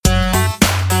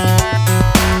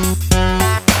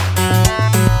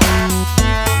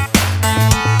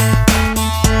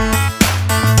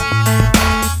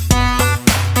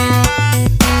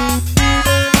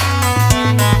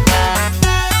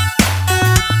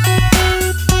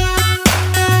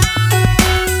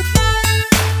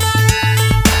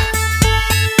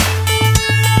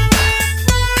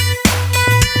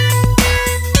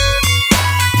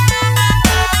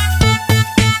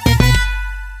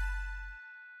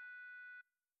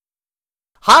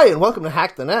Hi, and welcome to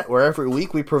Hack the Net, where every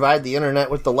week we provide the internet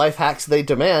with the life hacks they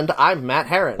demand. I'm Matt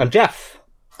Herron. I'm Jeff.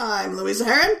 I'm Louisa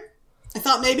Herron. I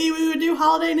thought maybe we would do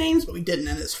holiday names, but we didn't,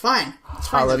 and it's fine.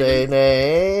 Holiday names.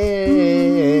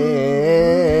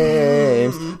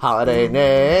 Holiday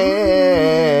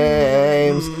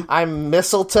names. I'm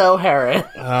Mistletoe Herron.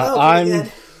 I'm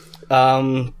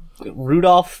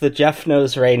Rudolph the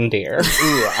Jeff-Nosed Reindeer.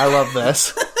 Ooh, I love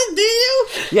this. Do you?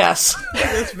 Yes.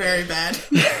 That's very bad.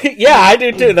 Yeah, I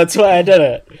do too. That's why I did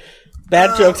it.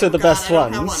 Bad jokes are the best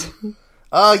ones.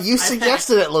 Oh, you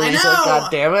suggested it, Louisa.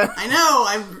 God damn it. I know.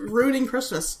 I'm ruining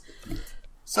Christmas.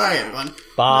 Sorry, everyone.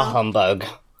 Bah humbug.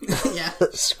 Yeah.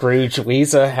 Scrooge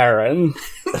Louisa Herron.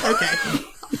 Okay.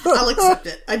 I'll accept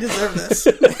it. I deserve this.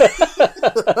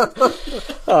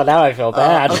 Oh, now I feel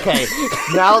bad. Okay.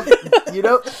 Now, you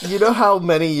know how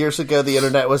many years ago the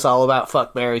internet was all about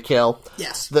fuck, marry, kill?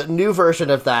 Yes. The new version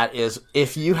of that is,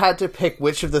 if you had to pick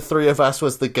which of the three of us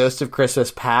was the ghost of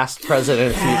Christmas past, present,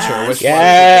 and future, which one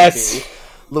would it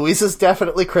be? Louisa's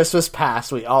definitely Christmas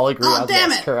past. We all agree on damn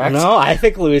this, it. correct? No, I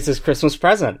think Louisa's Christmas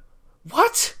present.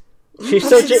 What? She's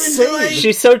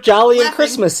She's so jolly and laughing.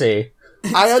 Christmassy.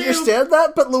 I understand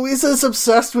that, but Louisa's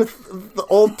obsessed with the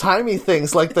old-timey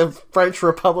things like the French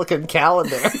Republican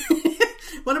calendar.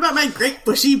 What about my great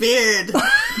bushy beard?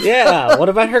 Yeah, what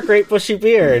about her great bushy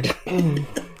beard?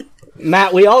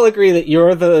 Matt, we all agree that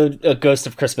you're the ghost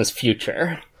of Christmas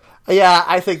future. Yeah,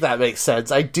 I think that makes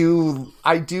sense. I do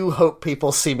hope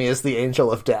people see me as the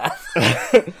angel of death.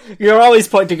 You're always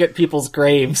pointing at people's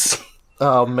graves.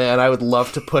 Oh man, I would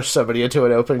love to push somebody into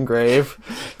an open grave.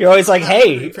 You're always like,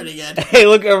 hey, Pretty good. hey,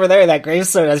 look over there, that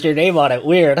gravestone has your name on it.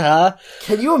 Weird, huh?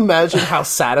 Can you imagine how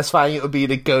satisfying it would be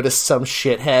to go to some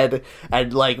shithead and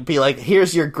be like,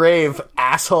 here's your grave,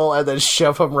 asshole, and then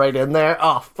shove him right in there?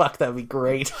 Oh, fuck, that'd be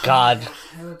great. God.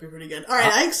 That would be pretty good. Alright,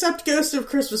 I accept Ghost of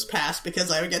Christmas Past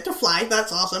because I would get to fly,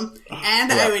 that's awesome.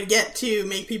 And I would get to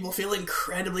make people feel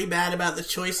incredibly bad about the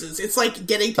choices. It's like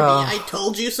getting to be I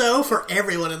told you so for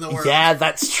everyone in the world. Yeah,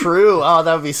 that's true. Oh,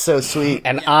 that would be so sweet.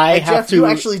 And I have Jeff, to... you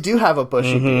actually do have a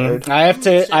bushy beard. I have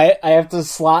to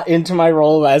slot into my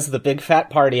role as the big fat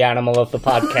party animal of the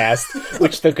podcast,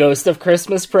 which the ghost of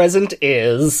Christmas present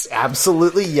is.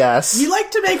 Absolutely, yes. You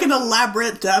like to make an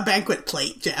elaborate banquet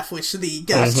plate, Jeff, which the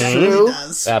ghost True. usually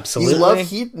does. Absolutely. You love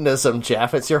hedonism,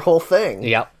 Jeff. It's your whole thing.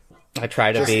 Yep. I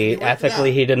try to be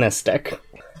ethically hedonistic.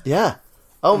 Yeah.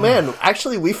 Oh man,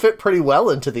 actually we fit pretty well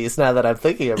into these now that I'm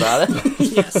thinking about it.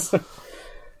 Yes.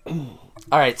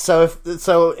 Alright, so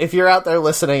if you're out there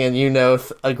listening and you know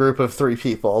a group of 3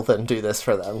 people, then do this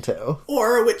for them too.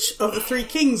 Or which of the 3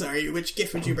 kings are you? Which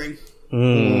gift would you bring?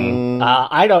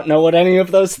 I don't know what any of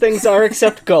those things are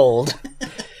except gold.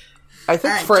 I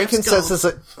think Alright,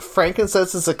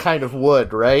 frankincense is a kind of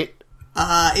wood, right?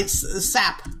 It's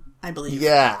sap, I believe.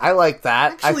 Yeah, I like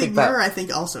that. Actually, I think myrrh, I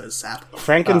think, also is sap.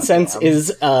 Frankincense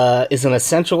is an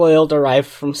essential oil derived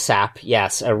from sap.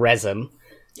 Yes, a resin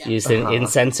used in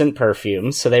incense and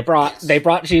perfumes. So they brought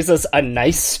Jesus a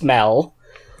nice smell.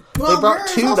 Well, they brought myrrh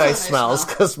is 2 also a nice smells,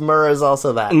 because myrrh is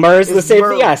also that. Myrrh is the same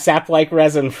thing. Yeah, sap-like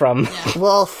resin from...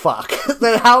 Well, fuck.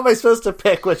 Then how am I supposed to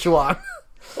pick which one?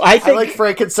 I think... I like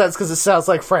frankincense because it sounds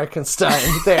like Frankenstein.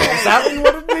 There. Is that what you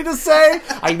wanted me to say?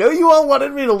 I know you all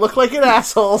wanted me to look like an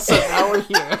asshole, so now we're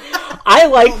here. I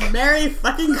like... Merry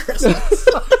fucking Christmas.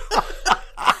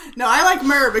 No, I like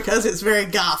myrrh because it's very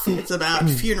goth. It's about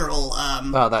funeral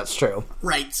Oh, that's true.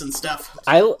 rites and stuff.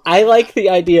 I like the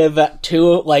idea that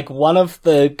one of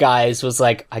the guys was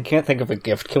like, I can't think of a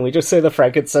gift. Can we just say the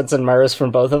frankincense and myrrh is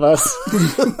from both of us?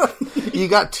 You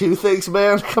got 2 things,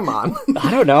 man? Come on. I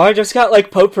don't know. I just got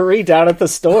potpourri down at the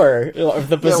store, or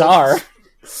the bazaar.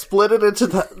 Split it into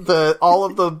the all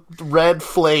of the red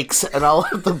flakes and all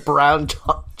of the brown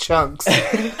chunks,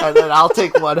 and then I'll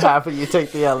take one half and you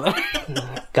take the other.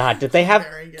 God, did they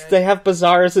have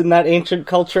bazaars in that ancient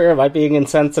culture? Am I being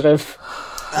insensitive?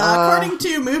 According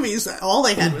to movies, all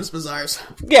they had was bazaars.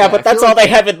 Yeah, but that's all they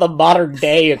have in the modern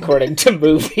day, according to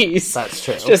movies. That's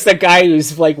true. Just a guy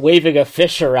who's waving a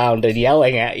fish around and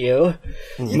yelling at you.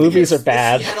 Movies are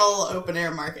bad. Seattle open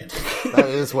air market. That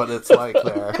is what it's like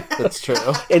there. It's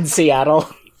true. In Seattle.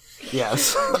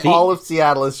 Yes. All of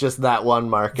Seattle is just that one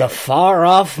market. The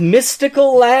far-off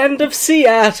mystical land of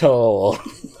Seattle.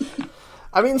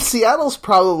 I mean, Seattle's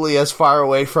probably as far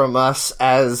away from us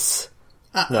as...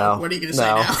 No. What are you going to say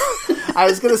now? I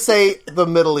was going to say the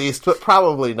Middle East, but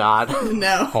probably not.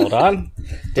 No. Hold on.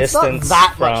 It's not Distance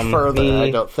that from much further, me.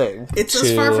 I don't think. It's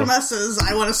as far from us as,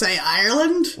 I want to say,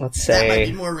 Ireland. Let's That say- might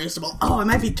be more reasonable. Oh, I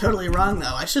might be totally wrong,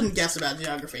 though. I shouldn't guess about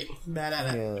geography. Bad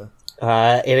at it.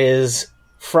 Yeah. It is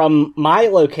from my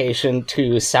location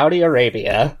to Saudi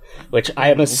Arabia, which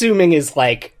I am assuming is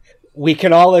like, we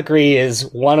can all agree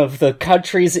is one of the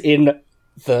countries in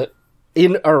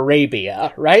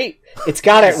Arabia, right? It's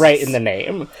got it right in the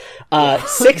name.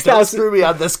 6,000. Don't screw me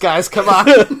on this, guys. Come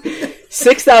on.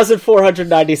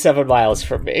 6,497 miles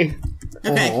from me.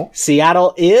 Okay.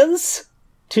 Seattle is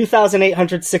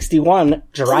 2,861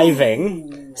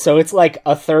 driving, so it's like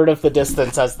a third of the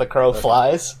distance as the crow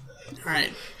flies.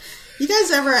 Alright. You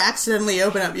guys ever accidentally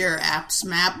open up your app's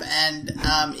map and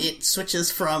it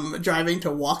switches from driving to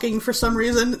walking for some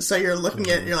reason? So you're looking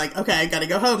at it, you're like, okay, I gotta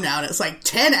go home now, and it's like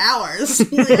 10 hours.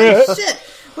 You're like, oh, shit.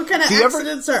 What kind of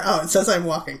accidents are... Oh, it says I'm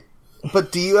walking.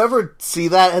 But do you ever see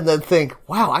that and then think,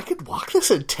 wow, I could walk this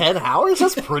in 10 hours?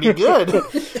 That's pretty good.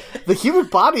 The human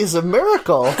body is a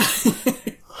miracle.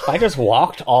 If I just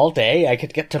walked all day, I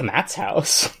could get to Matt's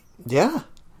house. Yeah.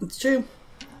 It's true.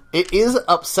 It is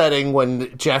upsetting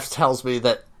when Jeff tells me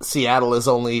that Seattle is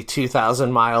only 2,000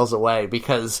 miles away,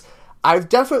 because I've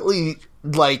definitely,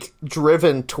 like,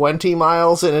 driven 20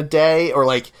 miles in a day, or,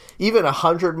 like, even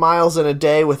 100 miles in a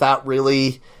day without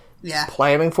really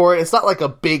planning for it. It's not like a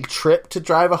big trip to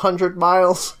drive 100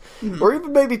 miles, or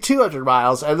even maybe 200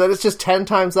 miles, and then it's just 10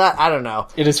 times that. I don't know.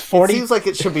 It is 40... It seems like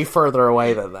it should be further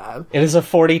away than that. It is a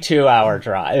 42-hour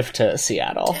drive to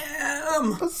Seattle.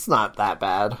 That's not that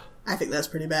bad. I think that's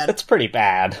pretty bad. It's pretty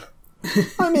bad.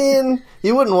 I mean,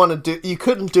 you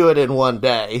couldn't do it in one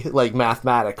day, like,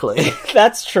 mathematically.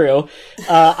 That's true.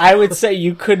 I would say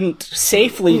you couldn't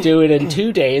safely do it in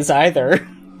 2 days either.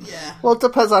 Yeah. Well, it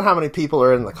depends on how many people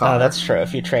are in the car. Oh, that's true,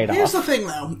 if you trade Here's off. the thing,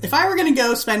 though. If I were going to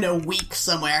go spend a week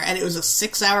somewhere and it was a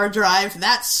 6-hour drive,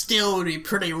 that still would be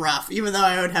pretty rough, even though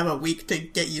I would have a week to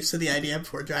get used to the idea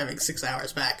before driving 6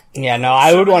 hours back. Yeah, no,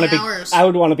 I would want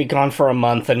to be gone for a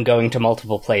month and going to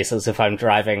multiple places if I'm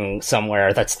driving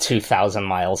somewhere that's 2,000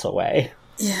 miles away.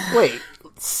 Yeah. Wait,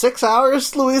 6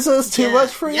 hours, Louisa, is too much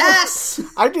for you? Yes!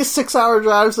 I do 6-hour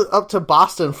drives up to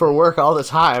Boston for work all the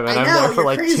time, and I'm there for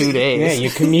like crazy. 2 days. Yeah, you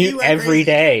commute every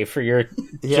day for your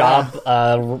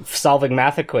job solving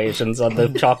math equations on the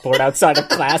chalkboard outside of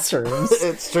classrooms.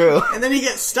 It's true. And then you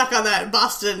get stuck on that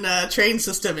Boston train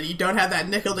system, and you don't have that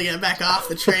nickel to get back off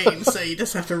the train, so you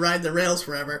just have to ride the rails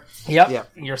forever.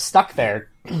 Yep. You're stuck there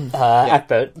at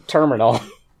the terminal.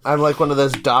 I'm like one of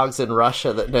those dogs in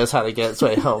Russia that knows how to get its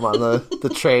way home on the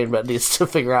train, but needs to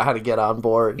figure out how to get on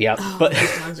board. Yep. But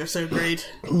these dogs are so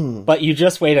great. But you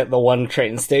just wait at the one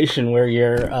train station where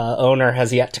your owner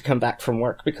has yet to come back from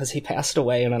work because he passed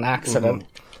away in an accident.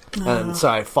 And so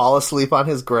I fall asleep on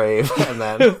his grave, and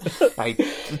then I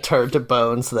turn to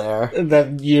bones there.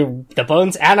 The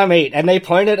bones animate, and they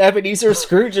point at Ebenezer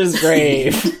Scrooge's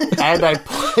grave. And I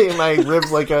play my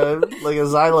ribs like a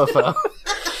xylophone.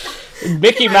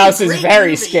 Mickey Mouse is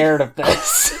very scared of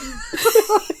this.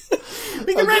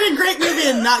 We can write a great movie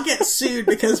and not get sued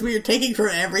because we are taking for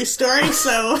every story,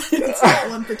 so it's not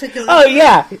one particular... Oh,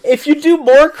 yeah. If you do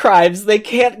more crimes, they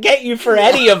can't get you for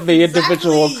any of the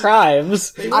individual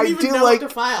crimes. They won't even know what to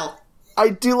file. I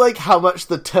do like how much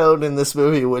the tone in this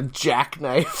movie would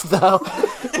jackknife, though.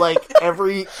 Like,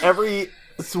 every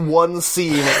one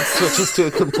scene, it switches to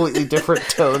a completely different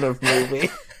tone of movie.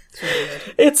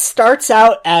 It starts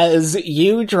out as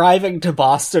you driving to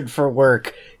Boston for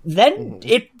work, then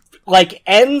it, like,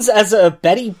 ends as a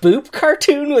Betty Boop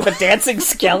cartoon with a dancing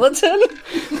skeleton?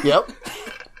 Yep.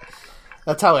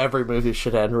 That's how every movie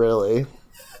should end, really.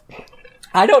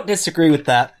 I don't disagree with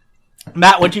that.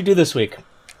 Matt, what'd you do this week?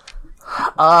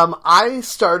 I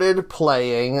started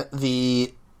playing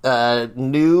the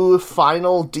new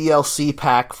final DLC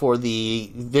pack for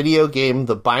the video game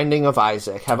The Binding of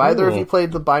Isaac. Have either of you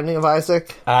played The Binding of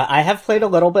Isaac? I have played a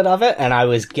little bit of it, and I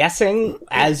was guessing,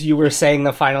 as you were saying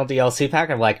the final DLC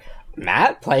pack, I'm like,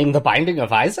 Matt, playing The Binding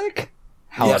of Isaac?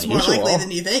 How It's more likely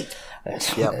than you think.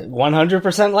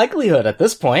 100% likelihood at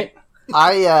this point.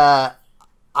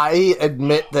 I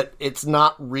admit that it's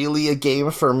not really a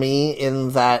game for me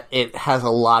in that it has a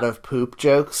lot of poop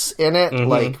jokes in it,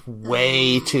 like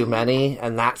way too many,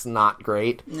 and that's not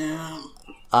great. No.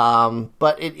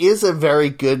 But it is a very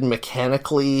good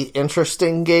mechanically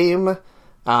interesting game,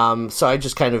 so I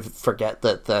just kind of forget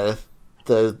that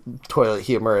the toilet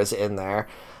humor is in there.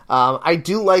 I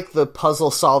do like the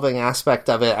puzzle solving aspect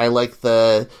of it. I like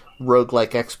the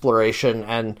roguelike exploration,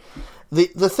 and the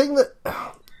thing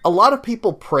that... A lot of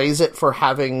people praise it for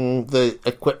having the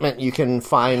equipment you can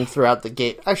find throughout the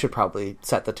game. I should probably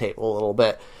set the table a little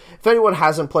bit. If anyone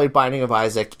hasn't played Binding of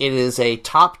Isaac, it is a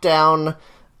top-down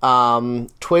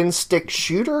twin-stick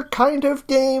shooter kind of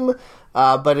game,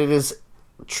 but it is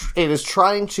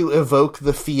trying to evoke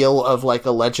the feel of like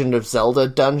a Legend of Zelda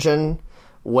dungeon,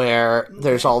 where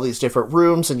there's all these different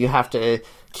rooms and you have to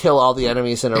kill all the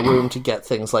enemies in a room to get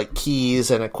things like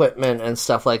keys and equipment and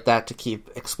stuff like that to keep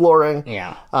exploring.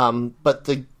 Yeah. But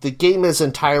the game is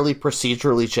entirely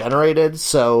procedurally generated,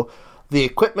 so the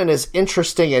equipment is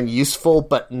interesting and useful,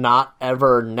 but not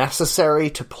ever necessary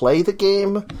to play the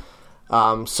game.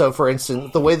 So, for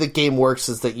instance, the way the game works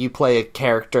is that you play a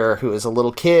character who is a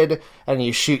little kid, and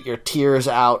you shoot your tears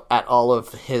out at all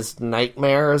of his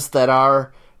nightmares that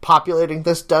are populating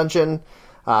this dungeon,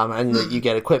 and that you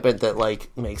get equipment that, like,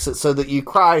 makes it so that you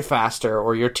cry faster,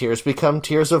 or your tears become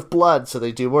tears of blood, so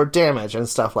they do more damage, and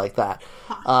stuff like that.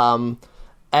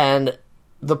 And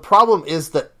the problem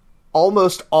is that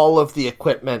almost all of the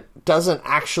equipment doesn't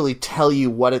actually tell you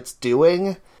what it's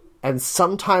doing, and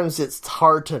sometimes it's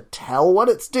hard to tell what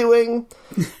it's doing.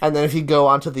 And then if you go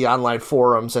onto the online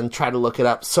forums and try to look it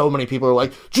up, so many people are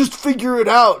like, just figure it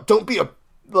out! Don't be a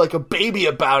baby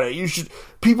about it. You should.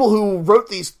 People who wrote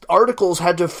these articles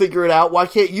had to figure it out. Why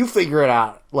can't you figure it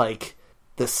out? Like,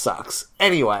 this sucks.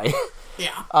 Anyway.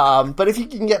 Yeah. But if you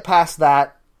can get past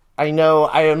that, I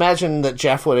imagine that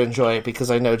Jeff would enjoy it,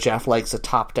 because I know Jeff likes a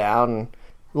top-down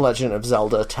Legend of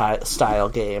Zelda style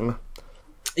game.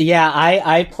 Yeah,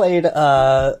 I played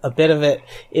a bit of it.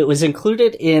 It was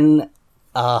included in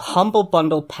a Humble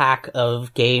Bundle pack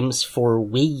of games for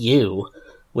Wii U,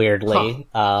 weirdly.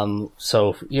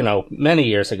 So, many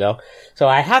years ago. So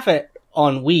I have it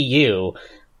on Wii U,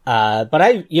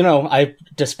 but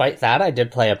despite that, I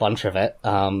did play a bunch of it.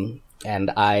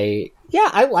 And I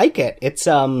like it. It's,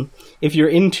 if you're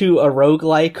into a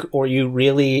roguelike, or you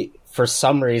really, for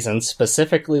some reason,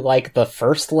 specifically like the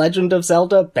first Legend of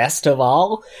Zelda, best of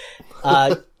all,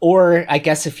 or I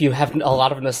guess if you have a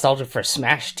lot of nostalgia for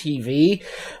Smash TV,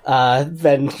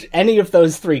 then any of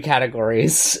those three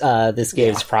categories, this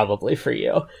game's probably for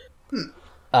you.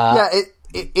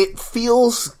 It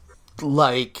feels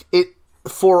like it,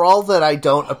 for all that I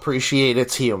don't appreciate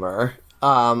its humor,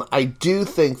 I do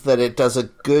think that it does a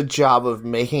good job of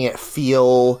making it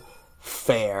feel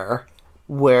fair,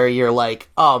 where you're like,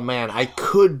 oh man, I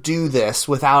could do this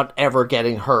without ever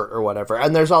getting hurt or whatever.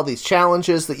 And there's all these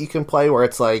challenges that you can play where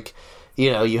it's like,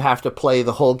 you have to play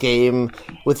the whole game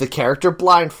with the character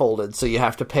blindfolded, so you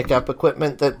have to pick up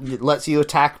equipment that lets you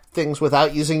attack things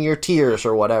without using your tears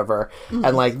or whatever. Mm-hmm.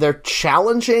 And, like, they're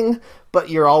challenging, but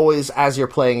you're always, as you're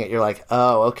playing it, you're like,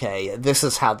 oh, okay, this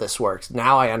is how this works.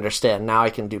 Now I understand. Now I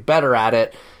can do better at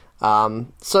it.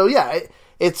 So, yeah,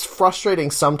 it's frustrating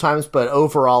sometimes, but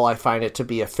overall I find it to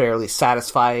be a fairly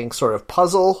satisfying sort of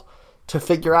puzzle to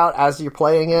figure out as you're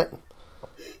playing it.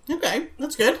 Okay,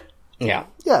 that's good. Yeah.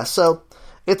 Yeah, so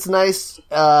it's nice.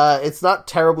 It's not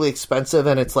terribly expensive,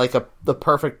 and it's like the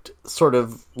perfect sort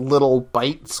of little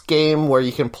bites game where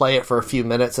you can play it for a few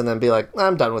minutes and then be like,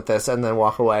 I'm done with this, and then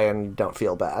walk away and don't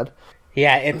feel bad.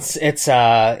 Yeah, it's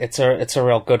a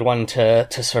real good one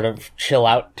to sort of chill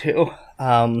out to.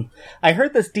 I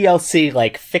heard this DLC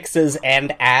like fixes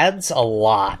and adds a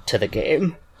lot to the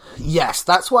game. Yes,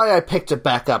 that's why I picked it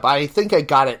back up. I think I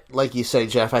got it, like you say,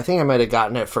 Jeff. I think I might have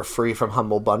gotten it for free from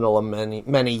Humble Bundle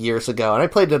many years ago, and I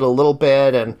played it a little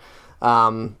bit. And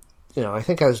I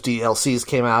think as DLCs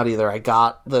came out, either I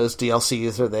got those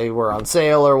DLCs or they were on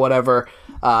sale or whatever.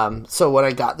 So when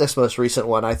I got this most recent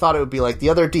one, I thought it would be like the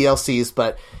other DLCs,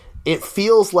 but it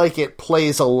feels like it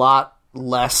plays a lot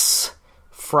less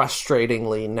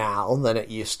frustratingly now than it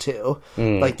used to.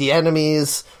 Like, the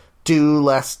enemies do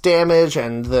less damage,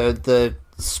 and the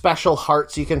special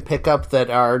hearts you can pick up that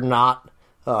are not...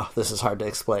 Oh, this is hard to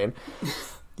explain.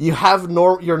 You have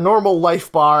your normal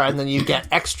life bar, and then you get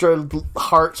extra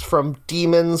hearts from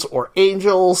demons or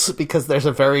angels, because there's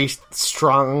a very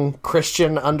strong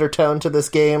Christian undertone to this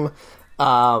game.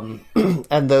 And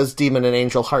those demon and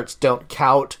angel hearts don't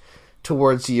count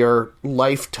towards your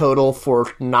life total for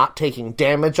not taking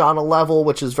damage on a level,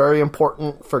 which is very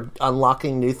important for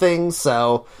unlocking new things.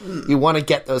 So you want to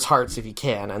get those hearts if you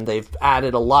can, and they've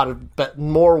added a lot of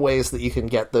more ways that you can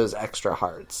get those extra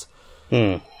hearts.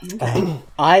 I kind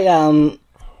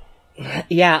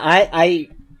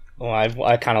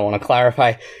of want to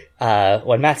clarify.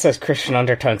 When Matt says Christian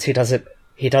undertones, he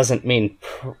doesn't mean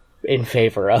in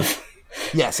favor of.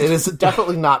 Yes, it is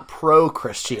definitely not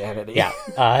pro-Christianity. Yeah,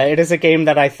 it is a game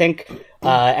that I think,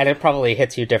 and it probably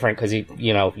hits you different because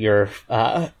you're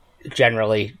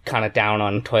generally kind of down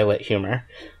on toilet humor.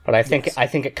 But I think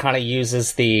it kind of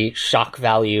uses the shock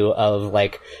value of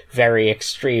like very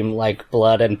extreme like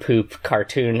blood and poop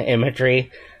cartoon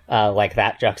imagery, like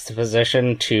that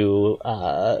juxtaposition to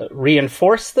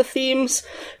reinforce the themes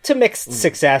to mixed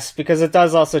success, because it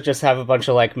does also just have a bunch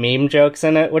of like meme jokes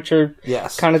in it, which are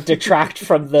kind of detract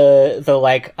from the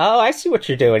like, oh, I see what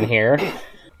you're doing here.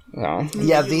 No.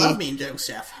 Yeah, You love mean jokes,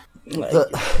 Jeff.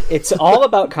 It's all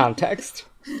about context.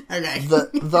 Okay.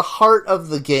 the heart of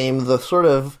the game, the sort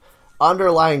of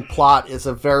underlying plot, is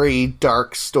a very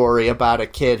dark story about a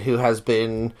kid who has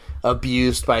been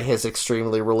abused by his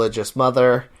extremely religious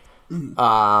mother.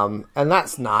 And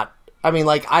that's not... I mean,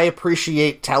 like, I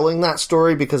appreciate telling that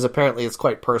story because apparently it's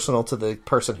quite personal to the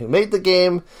person who made the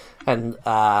game, and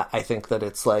I think that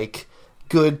it's, like,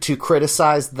 good to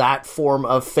criticize that form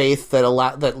of faith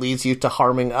that leads you to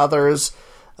harming others.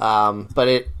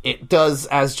 But it does,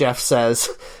 as Jeff says,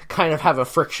 kind of have a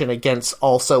friction against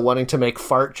also wanting to make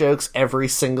fart jokes every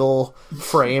single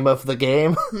frame of the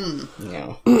game.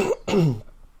 Yeah.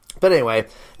 But anyway,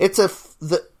 it's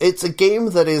a game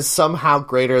that is somehow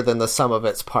greater than the sum of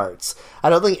its parts.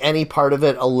 I don't think any part of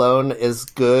it alone is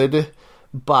good,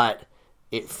 but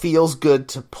it feels good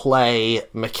to play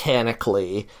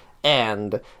mechanically,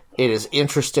 and it is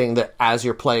interesting that as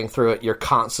you're playing through it, you're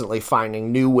constantly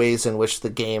finding new ways in which the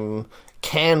game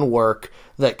can work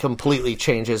that completely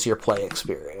changes your play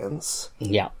experience.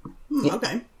 Yeah.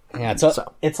 Okay. Yeah,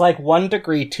 it's like 1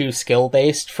 degree too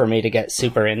skill-based for me to get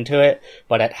super into it,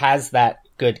 but it has that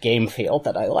good game feel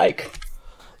that I like.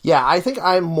 Yeah, I think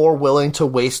I'm more willing to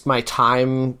waste my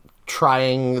time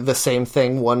trying the same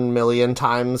thing 1 million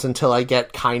times until I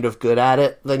get kind of good at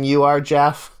it than you are,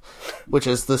 Jeff, which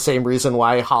is the same reason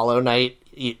why Hollow Knight,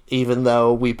 even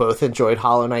though we both enjoyed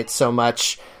Hollow Knight so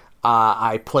much,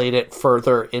 I played it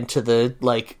further into the,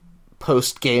 like,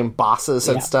 post-game bosses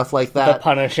and stuff like that. The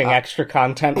punishing extra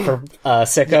content for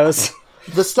sickos.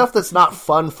 The stuff that's not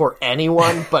fun for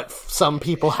anyone, but some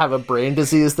people have a brain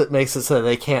disease that makes it so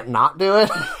they can't not do it.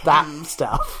 That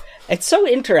stuff. It's so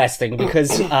interesting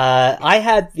because I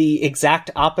had the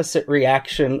exact opposite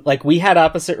reaction. Like, we had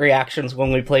opposite reactions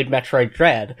when we played Metroid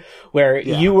Dread, where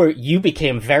you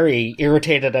became very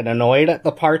irritated and annoyed at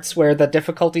the parts where the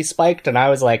difficulty spiked, and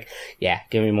I was like, yeah,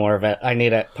 give me more of it. I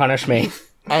need it. Punish me.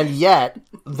 And yet,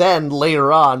 then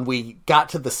later on, we got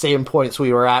to the same points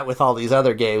we were at with all these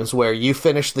other games, where you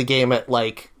finished the game at,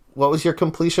 like, what was your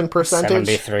completion percentage?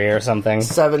 73 or something.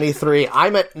 73.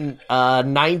 I'm at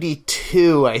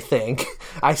 92, I think.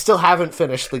 I still haven't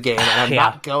finished the game, and I'm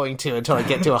not going to until I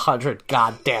get to 100.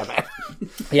 God damn it.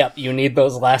 Yep, you need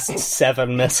those last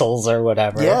 7 missiles or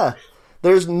whatever. Yeah.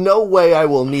 There's no way I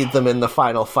will need them in the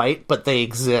final fight, but they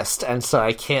exist, and so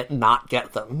I can't not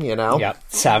get them, you know? Yep.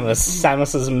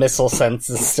 Samus's missile sense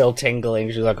is still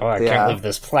tingling. She's like, oh, I can't leave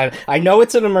this planet. I know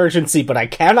it's an emergency, but I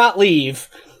cannot leave.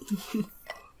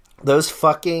 Those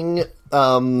fucking,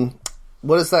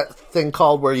 what is that thing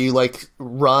called where you, like,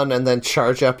 run and then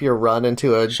charge up your run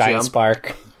into a Shine jump?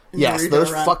 Spark. Yes,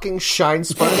 those fucking Shine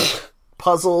Spark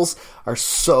puzzles are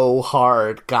so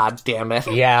hard, god damn it.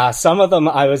 Yeah, some of them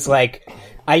I was like,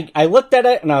 I looked at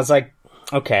it and I was like,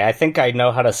 okay, I think I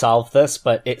know how to solve this,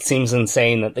 but it seems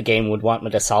insane that the game would want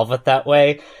me to solve it that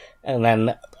way. And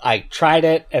then I tried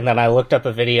it, and then I looked up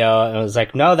a video and I was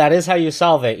like, no, that is how you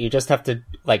solve it. You just have to,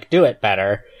 like, do it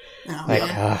better. Oh, like,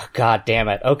 oh, god damn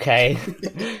it. Okay.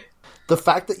 The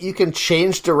fact that you can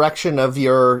change direction of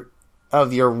your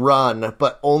run,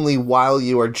 but only while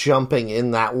you are jumping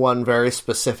in that one very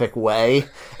specific way,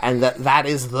 and that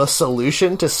is the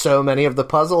solution to so many of the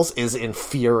puzzles, is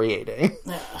infuriating.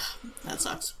 That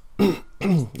sucks.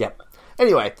 Yep.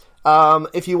 Anyway,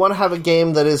 if you want to have a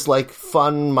game that is, like,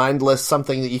 fun, mindless,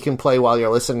 something that you can play while you're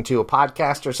listening to a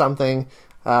podcast or something,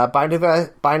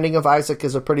 Binding of Isaac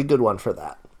is a pretty good one for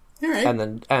that. All right.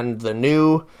 And the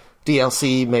new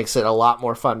DLC makes it a lot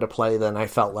more fun to play than I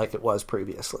felt like it was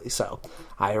previously, so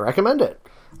I recommend it.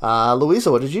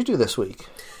 Louisa, what did you do this week?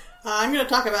 I'm going to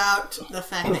talk about the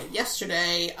fact that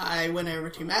yesterday I went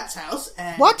over to Matt's house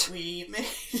and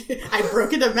I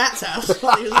broke into Matt's house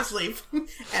while he was asleep, and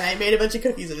I made a bunch of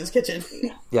cookies in his kitchen.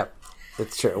 Yep,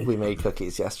 it's true. We made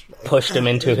cookies yesterday. Pushed him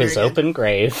into his open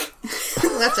grave.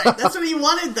 That's right. That's what he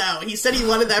wanted, though. He said he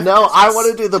wanted that. No, I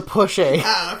want to do the pushing.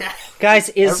 Oh, okay. Guys,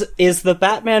 is the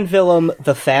Batman villain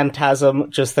the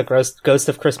Phantasm just the Ghost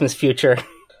of Christmas Future?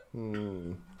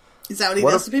 Is that what he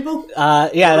does to people?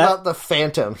 Yeah. What about the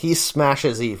Phantom? He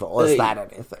smashes evil. Is that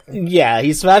anything? Yeah,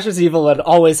 he smashes evil and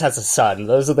always has a son.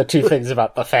 Those are the two things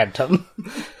about the Phantom.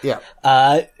 Yeah.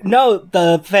 No,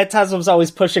 the Phantasm's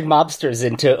always pushing mobsters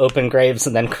into open graves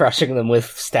and then crushing them with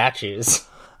statues.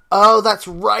 Oh, that's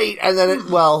right. And then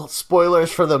spoilers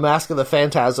for the Mask of the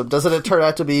Phantasm. Doesn't it turn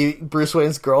out to be Bruce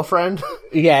Wayne's girlfriend?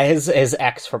 Yeah, his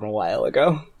ex from a while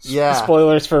ago. Yeah.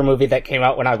 Spoilers for a movie that came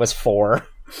out when I was 4.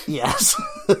 Yes.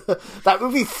 That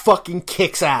movie fucking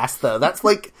kicks ass, though. That's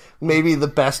like maybe the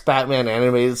best Batman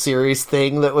animated series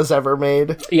thing that was ever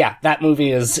made. Yeah, that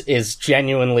movie is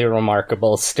genuinely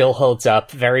remarkable, still holds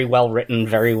up, very well written,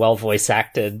 very well voice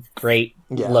acted, great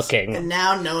looking. And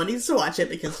now no one needs to watch it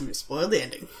because you spoiled the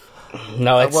ending.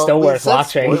 No, it's still we worth said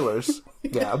watching. Spoilers.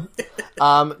 Yeah.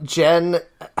 Jen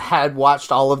had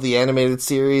watched all of the animated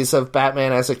series of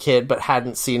Batman as a kid, but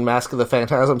hadn't seen Mask of the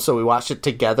Phantasm, so we watched it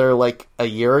together like a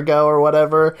year ago or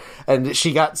whatever, and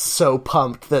she got so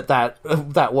pumped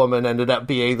that woman ended up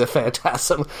being the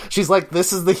Phantasm. She's like,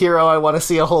 this is the hero I want to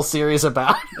see a whole series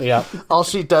about. Yeah. All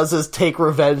she does is take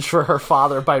revenge for her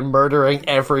father by murdering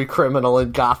every criminal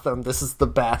in Gotham. This is the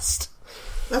best.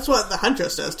 That's what the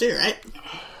Huntress does too, right?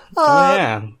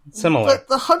 Yeah, similar. But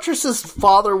the Huntress's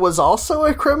father was also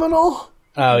a criminal.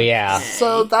 Oh, yeah.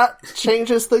 So that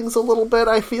changes things a little bit,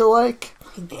 I feel like.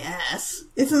 Yes.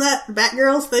 Isn't that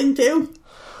Batgirl's thing, too?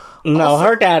 No,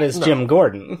 her dad is Jim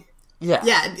Gordon. Yeah.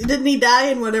 Yeah, didn't he die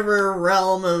in whatever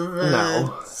realm of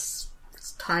No.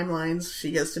 timelines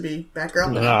she gets to be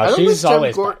Batgirl? No, I don't she's think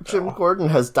always Jim Gordon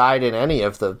has died in any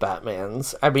of the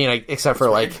Batmans. I mean, except for,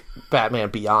 like, Batman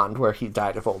Beyond, where he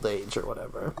died of old age or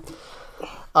whatever.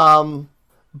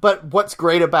 But what's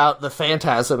great about the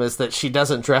Phantasm is that she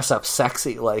doesn't dress up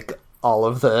sexy like all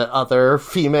of the other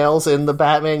females in the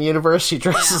Batman universe. She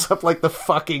dresses up like the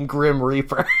fucking Grim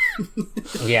Reaper.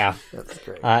 Yeah. That's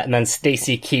great. And then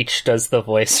Stacy Keach does the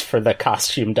voice for the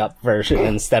costumed up version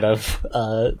instead of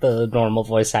the normal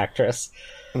voice actress.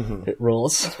 Mm-hmm. It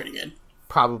rules. That's pretty good.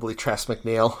 Probably Tress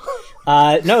MacNeille.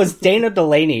 No, it's Dana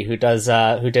Delaney who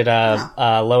did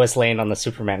Lois Lane on the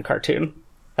Superman cartoon.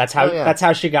 That's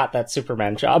how she got that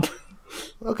Superman job.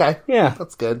 Okay. Yeah.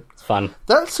 That's good. It's fun.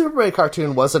 That Superman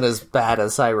cartoon wasn't as bad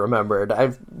as I remembered.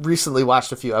 I've recently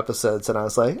watched a few episodes and I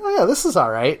was like, oh yeah, this is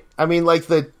alright. I mean, like,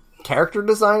 the character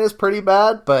design is pretty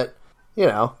bad, but, you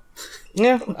know.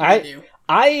 Yeah, I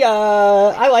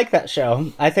like that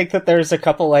show. I think that there's a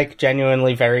couple, like,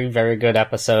 genuinely very, very good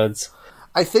episodes.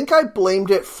 I think I blamed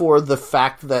it for the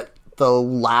fact that the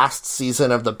last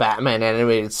season of the Batman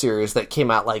animated series that came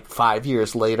out like 5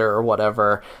 years later or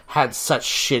whatever had such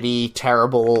shitty,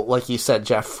 terrible, like you said,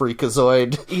 Jeff,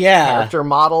 freakazoid character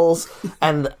models.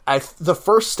 And the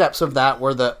first steps of that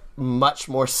were the much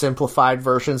more simplified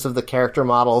versions of the character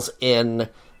models in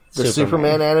the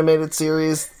Superman animated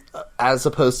series, as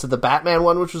opposed to the Batman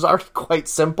one, which was already quite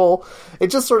simple. It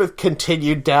just sort of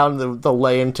continued down the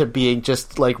lane to being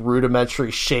just like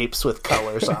rudimentary shapes with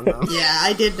colors on them. Yeah,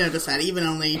 I did notice that, even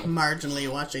only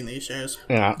marginally watching these shows.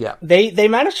 Yeah. They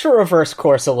managed to reverse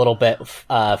course a little bit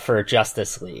for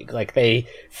Justice League. Like, they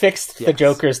fixed the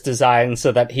Joker's design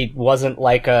so that he wasn't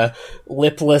like a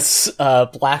lipless,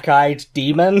 black-eyed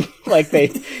demon. Like,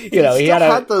 they, you know, he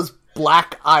had those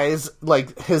black eyes,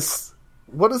 like his...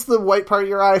 What is the white part of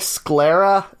your eye?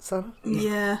 Sclera?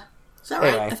 Yeah. Is that right?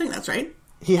 Anyway. I think that's right.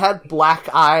 He had black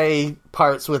eye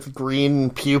parts with green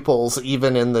pupils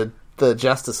even in the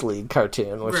Justice League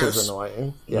cartoon, which is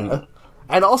annoying. Yeah.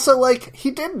 And also, like,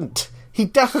 he didn't. He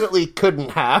definitely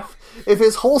couldn't have. If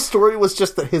his whole story was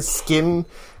just that his skin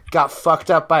got fucked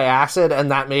up by acid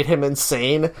and that made him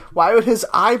insane, why would his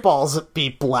eyeballs be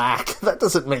black? That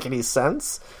doesn't make any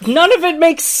sense. None of it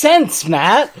makes sense,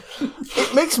 Matt.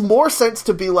 It makes more sense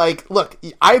to be like, look,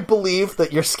 I believe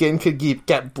that your skin could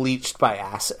get bleached by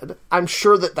acid. I'm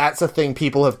sure that that's a thing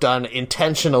people have done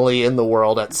intentionally in the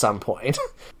world at some point.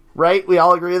 Right? We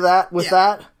all agree with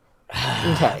that?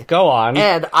 Okay. Go on.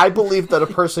 And I believe that a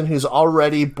person who's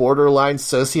already borderline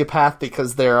sociopath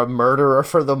because they're a murderer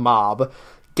for the mob,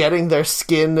 getting their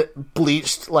skin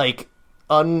bleached, like,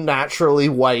 unnaturally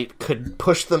white could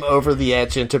push them over the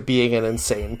edge into being an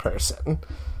insane person.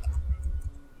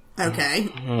 Okay.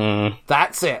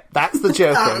 That's it. That's the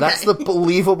Joker. Okay. That's the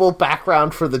believable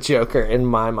background for the Joker in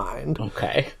my mind.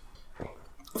 Okay.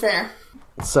 Fair.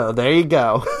 So there you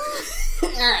go.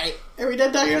 Alright. Are we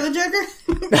done talking about the Joker?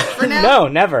 For now? No,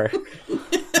 never.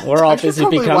 We're all busy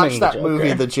Probably becoming watch the that Joker.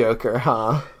 movie, The Joker,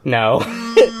 huh? No.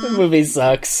 The movie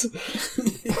sucks.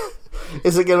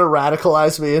 Is it going to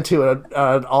radicalize me into an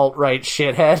alt-right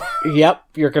shithead? Yep,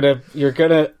 you're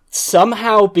gonna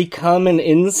somehow become an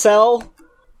incel,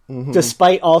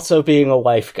 despite also being a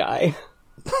wife guy.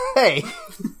 Hey,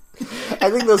 I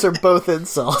think those are both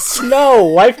insults. No,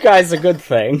 wife guy's a good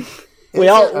thing. We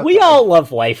all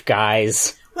love wife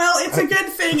guys. Well, it's a good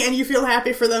thing and you feel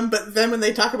happy for them, but then when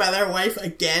they talk about their wife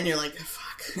again, you're like,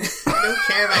 fuck, I don't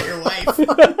care about your wife.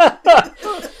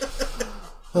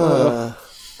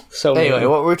 So Anyway,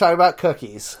 what were we talking about?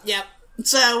 Cookies. Yep.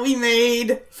 So we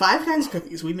made 5 kinds of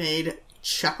cookies. We made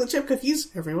chocolate chip cookies,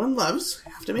 everyone loves.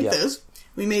 Have to make those.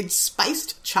 we made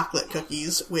spiced chocolate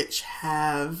cookies, which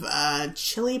have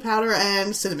chili powder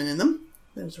and cinnamon in them.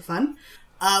 Those are fun.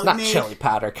 Not chili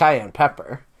powder, cayenne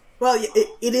pepper. Well,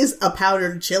 it is a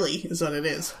powdered chili, is what it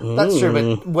is. That's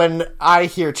true, but when I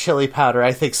hear chili powder,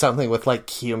 I think something with, like,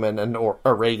 cumin and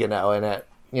oregano in it.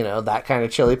 You know, that kind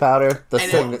of chili powder. The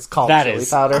thing that's called chili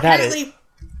powder.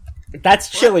 That's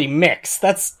chili mix.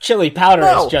 That's chili powder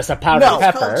is just a powdered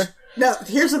pepper. No,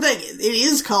 here's the thing. It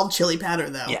is called chili powder,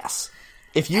 though. Yes.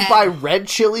 If you buy red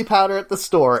chili powder at the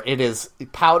store, it is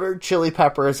powdered chili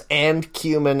peppers and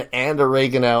cumin and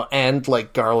oregano and,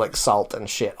 like, garlic salt and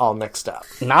shit all mixed up.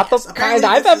 Not the kind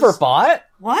I've ever bought.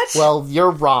 What? Well,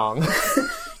 you're wrong.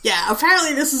 Yeah,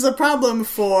 apparently this is a problem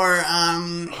for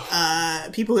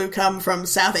people who come from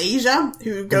South Asia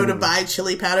who go to buy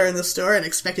chili powder in the store and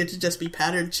expect it to just be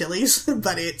powdered chilies,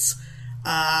 but it's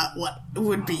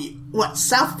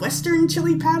southwestern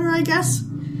chili powder, I guess?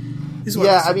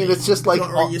 It's just like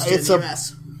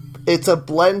it's a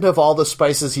blend of all the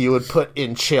spices you would put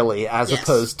in chili as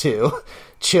opposed to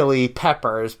chili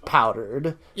peppers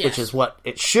powdered, which is what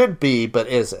it should be but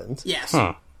isn't. Yes.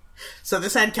 So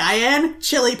this had cayenne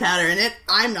chili powder in it.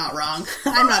 I'm not wrong.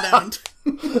 I'm not owned.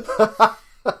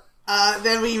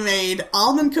 Then we made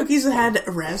almond cookies that had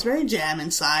raspberry jam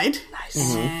inside.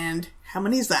 Nice. And how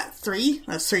many is that? 3?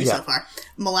 That's 3 so far.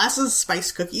 Molasses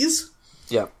spice cookies.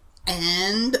 Yep.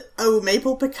 And,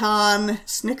 maple pecan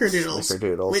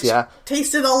snickerdoodles. Which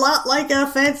tasted a lot like a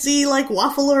fancy, like,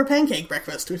 waffle or pancake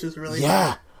breakfast, which is really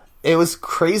fun. It was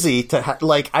crazy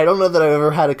to I don't know that I've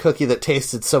ever had a cookie that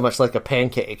tasted so much like a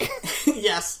pancake.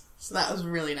 Yes. So that was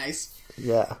really nice.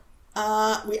 Yeah.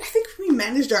 I think we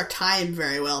managed our time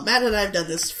very well. Matt and I have done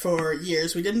this for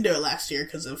years. We didn't do it last year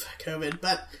because of COVID,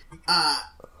 but,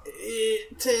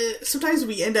 sometimes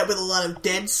we end up with a lot of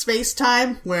dead space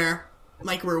time where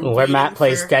Matt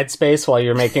plays Dead Space while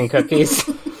you're making cookies.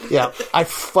 Yeah, I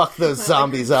fuck those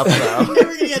zombies up, though.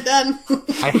 Never gonna get done.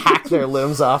 I hack their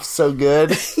limbs off so good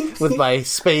with my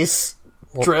space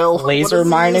drill. Laser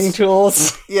mining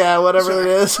tools? Yeah, whatever it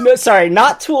is. No, sorry,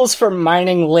 not tools for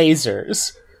mining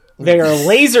lasers. They are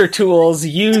laser tools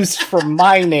used for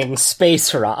mining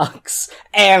space rocks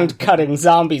and cutting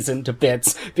zombies into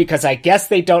bits, because I guess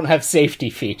they don't have safety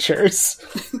features.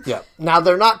 Yeah. Now,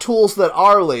 they're not tools that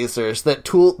are lasers.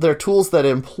 They're tools that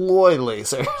employ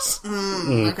lasers.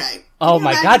 Okay. Oh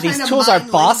my god, these tools are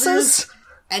bosses?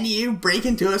 And you break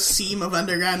into a seam of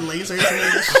underground lasers and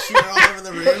you just shoot all over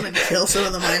the room and kill some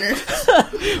of the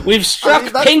miners. We've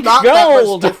struck pink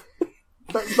gold!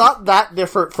 That's not that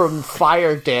different from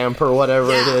fire damp or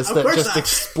whatever it is that just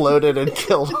exploded and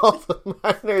killed all the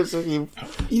miners if you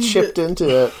chipped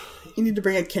into it. You need to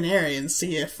bring a canary and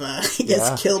see if he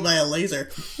gets killed by a laser.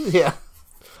 Yeah.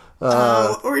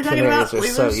 What were we talking about?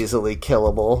 Canaries are so easily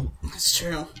killable. That's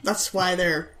true. That's why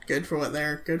they're good for what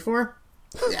they're good for.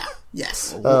 Yeah.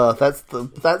 Yes.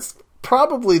 That's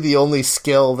probably the only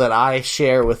skill that I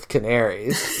share with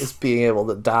canaries is being able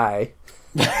to die.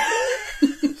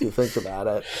 If you think about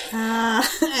it.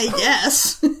 I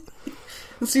guess.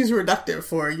 It seems reductive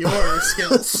for your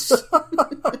skills.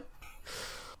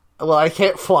 Well, I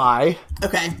can't fly.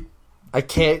 Okay. I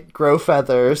can't grow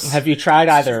feathers. Have you tried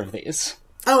either of these?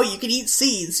 Oh, you can eat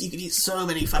seeds. You can eat so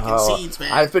many fucking seeds,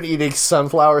 man. I've been eating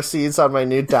sunflower seeds on my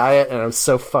new diet, and I'm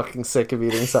so fucking sick of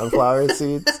eating sunflower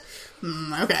seeds.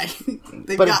 Okay.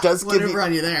 But it does give you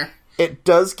on you there. It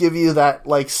does give you that,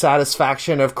 like,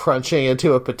 satisfaction of crunching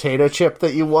into a potato chip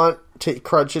that you want to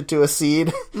crunch into a seed.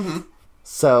 Mm-hmm.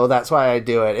 So that's why I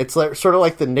do it. It's like, sort of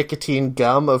like the nicotine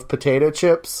gum of potato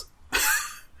chips.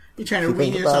 You're trying to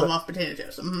wean yourself off potato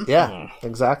chips. Mm-hmm. Yeah,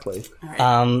 exactly.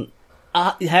 Right.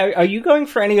 Are you going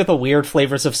for any of the weird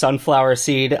flavors of sunflower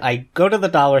seed? I go to the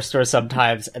dollar store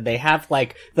sometimes, and they have,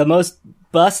 like, the most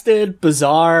busted,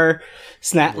 bizarre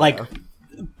snack, like,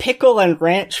 pickle and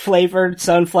ranch flavored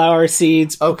sunflower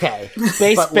seeds. Okay.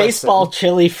 Baseball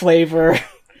chili flavor.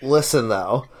 Listen,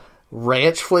 though.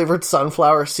 Ranch flavored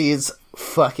sunflower seeds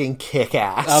fucking kick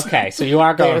ass. Okay, so you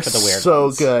are going for the weird ones.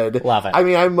 So good. Love it. I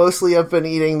mean, I mostly have been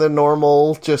eating the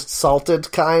normal, just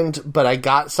salted kind, but I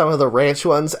got some of the ranch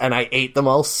ones, and I ate them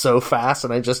all so fast,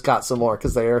 and I just got some more,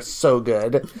 because they are so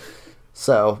good.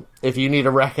 So, if you need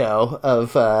a reco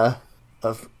of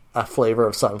a flavor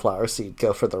of sunflower seed,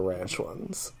 go for the ranch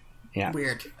ones. Yeah.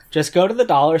 Weird. Just go to the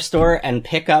dollar store and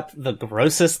pick up the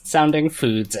grossest sounding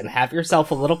foods and have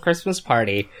yourself a little Christmas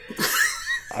party.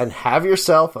 And have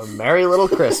yourself a merry little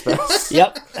Christmas.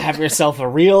 Yep. Have yourself a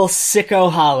real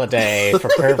sicko holiday for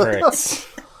perverts.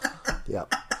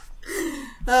 Yep.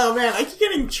 Oh man, I keep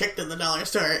getting tricked at the dollar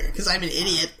store because I'm an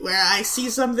idiot, where I see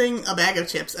something, a bag of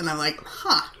chips, and I'm like,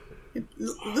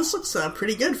 this looks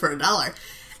pretty good for $1.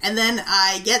 And then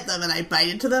I get them and I bite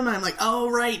into them and I'm like, oh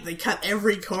right, they cut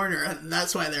every corner and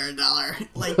that's why they're $1.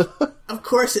 Like, of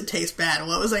course it tastes bad.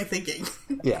 What was I thinking?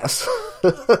 Yes.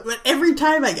 But every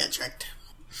time I get tricked.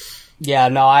 Yeah,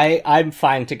 no, I'm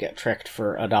fine to get tricked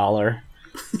for $1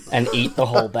 and eat the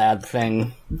whole bad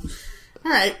thing.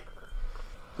 Alright.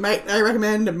 I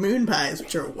recommend moon pies,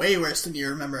 which are way worse than you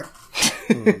remember.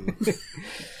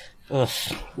 Ugh.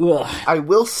 Ugh. I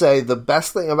will say the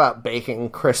best thing about baking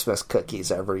Christmas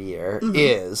cookies every year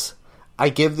is I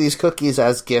give these cookies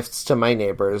as gifts to my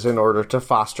neighbors in order to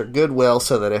foster goodwill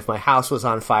so that if my house was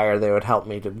on fire, they would help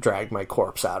me to drag my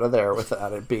corpse out of there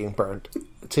without it being burnt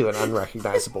to an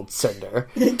unrecognizable cinder.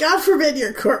 God forbid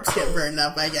your corpse get burned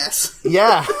up, I guess.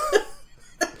 Yeah.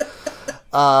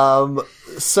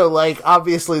 So, like,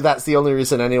 obviously that's the only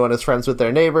reason anyone is friends with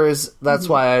their neighbors. That's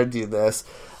why I do this.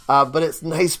 But it's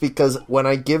nice because when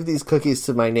I give these cookies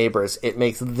to my neighbors, it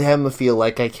makes them feel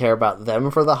like I care about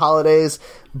them for the holidays.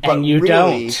 But And you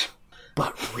don't.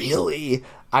 But really,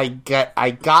 I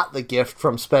got the gift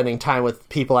from spending time with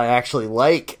people I actually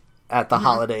like at the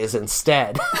holidays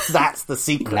instead. That's the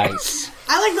secret. Nice.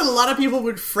 I like that a lot of people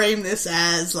would frame this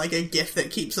as like a gift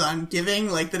that keeps on giving,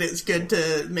 like that it's good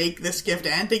to make this gift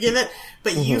and to give it,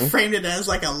 but you framed it as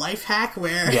like a life hack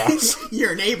where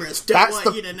your neighbors don't That's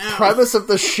want you to know. the premise of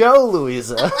the show,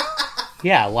 Louisa.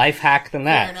 Yeah, life hack the Fair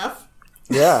net. enough.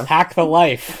 Yeah. Hack the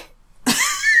life.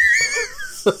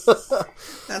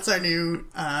 That's our new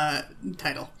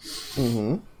title.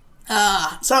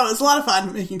 So it was a lot of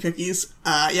fun making cookies.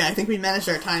 Yeah, I think we managed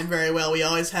our time very well. We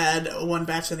always had one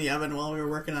batch in the oven while we were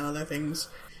working on other things.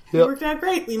 It worked out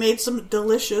great. We made some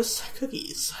delicious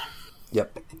cookies.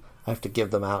 Yep. I have to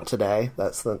give them out today.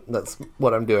 That's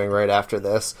what I'm doing right after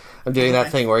this. I'm doing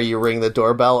that thing where you ring the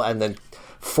doorbell and then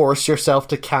force yourself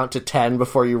to count to 10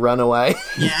 before you run away.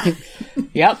 Yeah.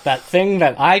 Yep, that thing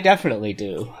that I definitely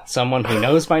do. Someone who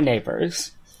knows my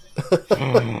neighbors.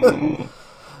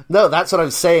 No, that's what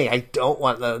I'm saying. I don't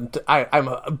want them to,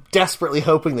 I'm desperately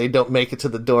hoping they don't make it to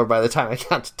the door by the time I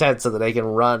count to 10 so that I can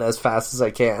run as fast as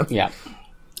I can. Yeah.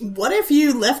 What if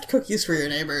you left cookies for your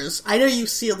neighbors? I know you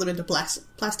sealed them into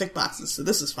plastic boxes, so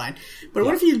this is fine. But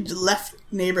what if you left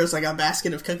neighbors like a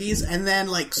basket of cookies and then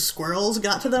like squirrels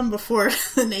got to them before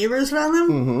the neighbors found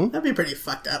them? That'd be pretty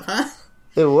fucked up, huh?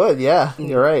 It would, yeah.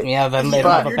 You're right. Yeah, then they'd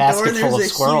But- have a Your basket door, full of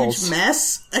there's squirrels.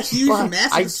 a huge But mess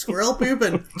I- of squirrel poop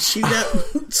and chewed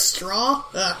up straw.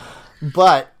 Ugh.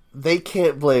 But they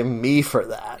can't blame me for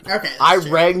that. Okay, that's I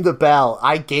true. rang the bell.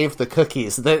 I gave the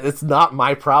cookies. It's not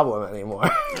my problem anymore.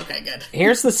 Okay, good.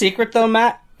 Here's the secret, though,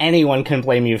 Matt. Anyone can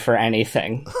blame you for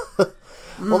anything.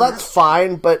 Well, that's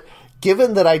fine, but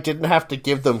given that I didn't have to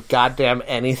give them goddamn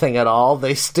anything at all,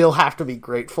 they still have to be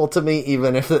grateful to me,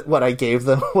 even if what I gave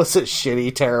them was a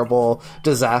shitty, terrible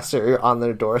disaster on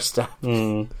their doorstep.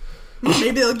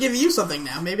 Maybe they'll give you something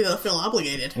now. Maybe they'll feel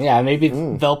obligated. Yeah, maybe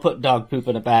they'll put dog poop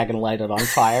in a bag and light it on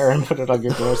fire and put it on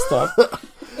your doorstep.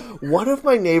 One of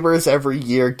my neighbors every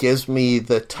year gives me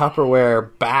the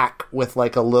Tupperware back with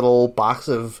like a little box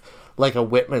of like a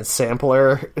Whitman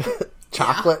sampler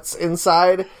chocolates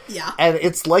inside. Yeah. And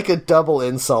it's like a double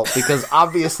insult because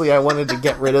obviously I wanted to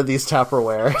get rid of these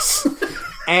Tupperwares.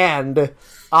 And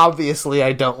obviously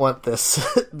I don't want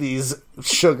these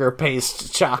sugar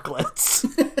paste chocolates.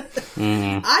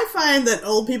 I find that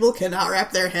old people cannot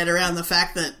wrap their head around the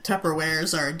fact that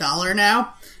Tupperwares are $1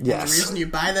 now. And Yes. the reason you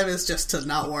buy them is just to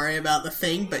not worry about the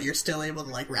thing, but you're still able to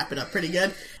like wrap it up pretty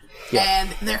good. Yeah.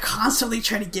 And they're constantly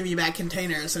trying to give you back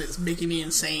containers, and it's making me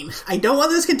insane. I don't want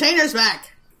those containers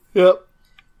back. Yep.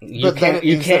 You But then can't, it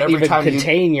you means that can't every even time you-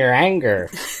 contain your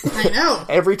anger. I know.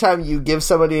 Every time you give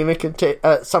somebody in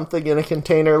a something in a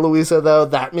container, Louisa, though,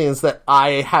 that means that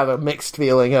I have a mixed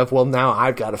feeling of, well, now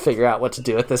I've got to figure out what to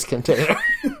do with this container.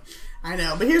 I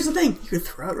know. But here's the thing. You could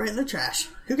throw it right in the trash.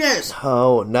 Who cares?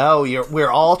 Oh, no, we're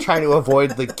all trying to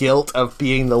avoid the guilt of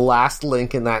being the last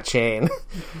link in that chain.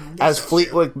 As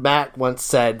Fleetwood Mac once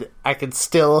said, I could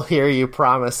still hear you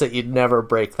promise that you'd never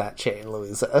break that chain,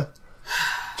 Louisa.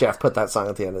 Jeff, put that song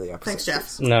at the end of the episode. Thanks,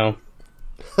 Jeff. No.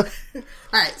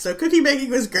 Alright, so cookie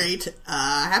baking was great.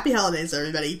 Happy holidays,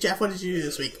 everybody. Jeff, what did you do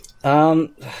this week?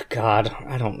 God,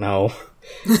 I don't know.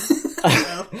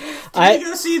 So, did you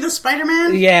go see the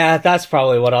Spider-Man? Yeah, that's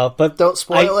probably what I'll. But Don't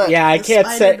spoil it. Yeah, I The can't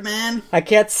say. Spider-Man? I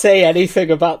can't say anything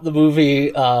about the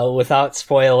movie without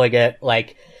spoiling it.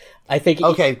 Like, I think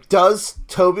Okay, does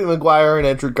Tobey Maguire and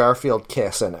Andrew Garfield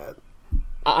kiss in it?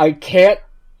 I can't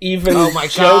even Oh my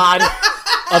joke god!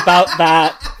 about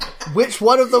that. Which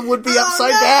one of them would be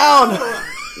upside no! down?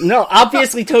 No,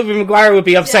 obviously Tobey Maguire would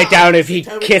be upside down if he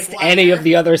Tobey kissed Maguire. any of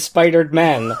the other spidered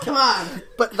men. Come on.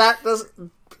 But that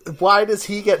doesn't... Why does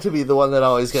he get to be the one that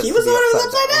always gets He to was be the one who was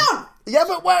upside upside down? down. Yeah,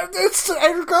 but why, it's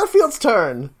Andrew Garfield's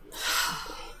turn.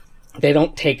 They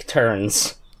don't take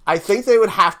turns. I think they would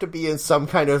have to be in some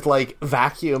kind of, like,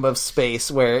 vacuum of space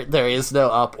where there is no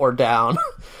up or down,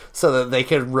 so that they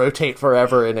could rotate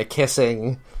forever in a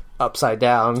kissing upside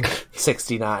down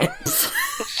 69. I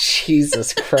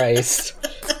Jesus Christ.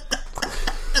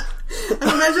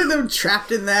 imagine them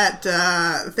trapped in that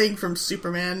thing from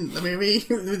Superman, the movie,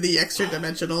 the extra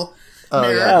dimensional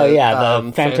mirror. Oh, yeah,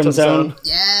 the Phantom Zone.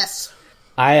 Yes.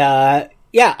 I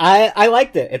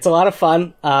liked it. It's a lot of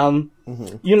fun.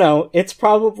 You know, it's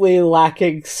probably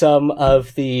lacking some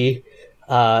of the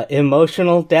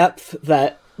emotional depth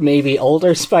that maybe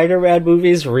older Spider-Man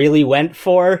movies really went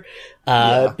for,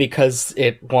 because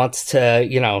it wants to,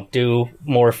 you know, do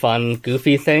more fun,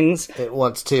 goofy things. It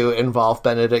wants to involve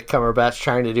Benedict Cumberbatch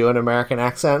trying to do an American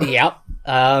accent. Yep.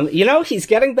 You know, he's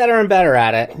getting better and better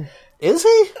at it. Is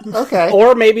he? Okay.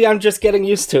 Or maybe I'm just getting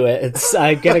used to it. It's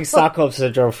getting Stockholm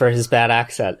Syndrome for his bad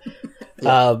accent.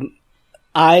 The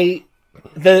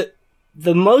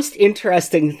most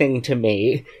interesting thing to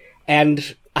me,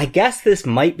 and I guess this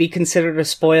might be considered a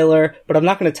spoiler, but I'm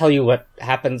not going to tell you what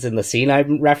happens in the scene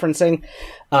I'm referencing.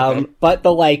 But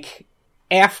the, like,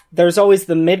 there's always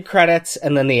the mid-credits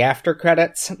and then the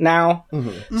after-credits now.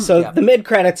 So the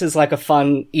mid-credits is like a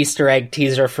fun Easter egg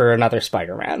teaser for another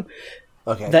Spider-Man.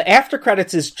 Okay. The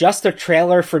after-credits is just a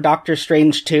trailer for Doctor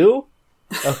Strange 2,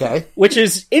 Okay. which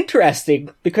is interesting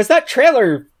because that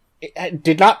trailer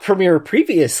did not premiere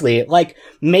previously. It, like,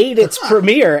 made its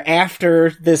premiere after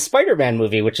the Spider-Man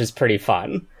movie, which is pretty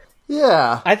fun.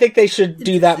 Yeah. I think they should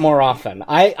do that more often.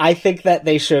 I think that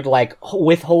they should, like,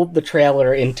 withhold the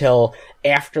trailer until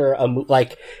after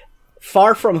like,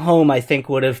 Far From Home, I think,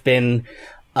 would have been,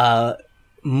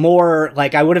 more,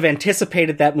 like, I would have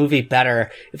anticipated that movie better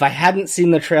if I hadn't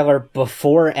seen the trailer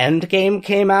before Endgame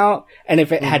came out, and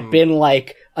if it had been,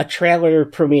 like, a trailer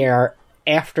premiere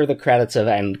after the credits of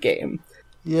Endgame.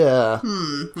 Yeah.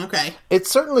 Okay.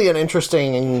 It's certainly an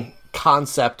interesting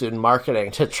concept in marketing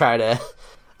to try to...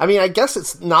 I mean, I guess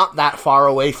it's not that far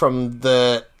away from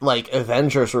the, like,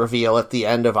 Avengers reveal at the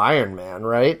end of Iron Man,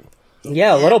 right?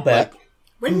 Yeah, a little bit.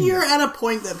 When you're at a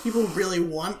point that people really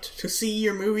want to see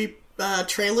your movie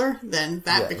trailer, then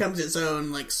that becomes its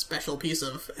own, like, special piece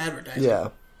of advertising. Yeah.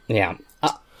 Yeah.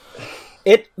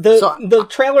 The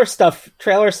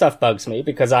trailer stuff bugs me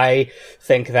because I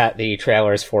think that the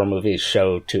trailers for movies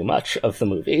show too much of the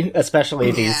movie,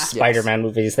 especially these Spider-Man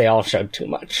movies. They all showed too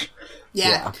much.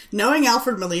 Yeah. Knowing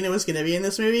Alfred Molina was going to be in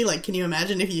this movie, like, can you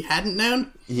imagine if you hadn't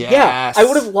known? Yes. Yeah, I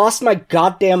would have lost my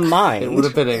goddamn mind. It would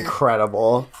have been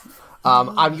incredible.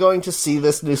 I'm going to see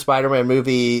this new Spider-Man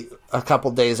movie a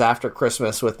couple days after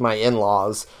Christmas with my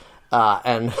in-laws,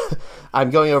 and I'm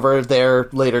going over there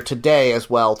later today as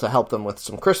well to help them with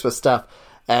some Christmas stuff,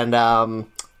 and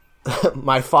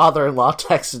my father-in-law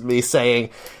texted me saying,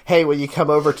 hey, when you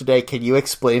come over today, can you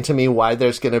explain to me why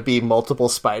there's going to be multiple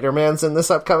Spider-Mans in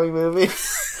this upcoming movie?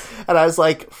 And I was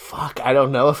like, fuck, I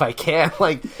don't know if I can.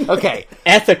 Like, okay.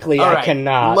 Ethically, All I right,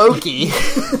 cannot. Loki.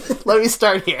 Let me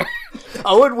start here.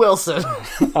 Owen Wilson.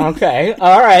 Okay,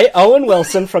 alright. Owen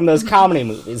Wilson from those comedy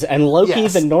movies. And Loki,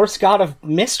 Yes. the Norse god of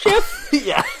mischief?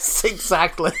 Yes,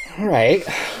 exactly. Alright.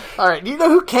 All right, you know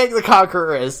who Kang the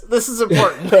Conqueror is. This is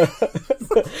important.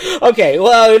 Okay,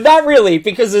 well, not really,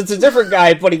 because it's a different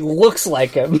guy, but he looks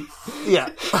like him. Yeah.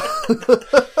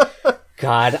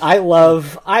 God, I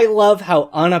love how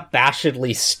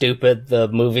unabashedly stupid the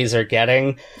movies are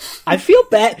getting. I feel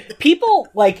bad. People,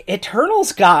 like,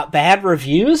 Eternals got bad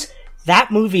reviews.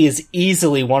 That movie is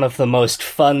easily one of the most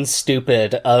fun,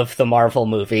 stupid of the Marvel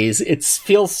movies. It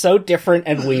feels so different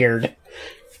and weird.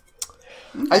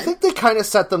 I think they kind of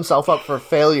set themselves up for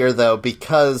failure, though,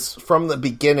 because from the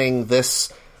beginning,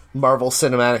 this Marvel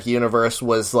Cinematic Universe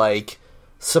was, like,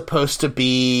 supposed to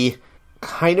be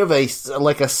kind of a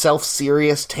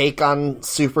self-serious take on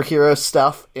superhero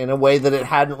stuff in a way that it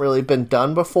hadn't really been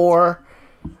done before.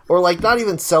 Or, like, not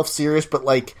even self-serious, but,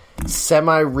 like,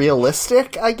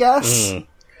 semi-realistic, I guess.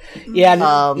 Yeah,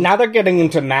 now they're getting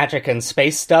into magic and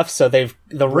space stuff, so the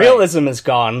realism is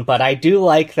gone, but I do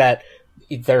like that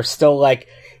they're still like,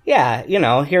 yeah, you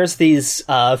know, here's these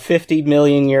 50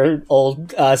 million year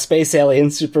old space alien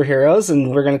superheroes,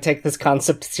 and we're going to take this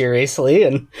concept seriously,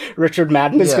 and Richard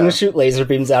Madden is going to shoot laser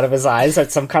beams out of his eyes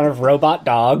at some kind of robot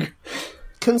dog.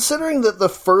 Considering that the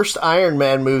first Iron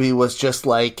Man movie was just,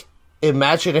 like,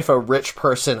 imagine if a rich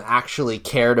person actually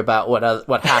cared about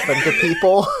what happened to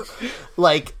people,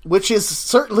 like, which is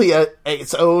certainly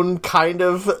its own kind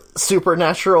of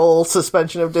supernatural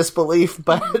suspension of disbelief,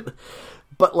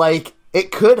 but like,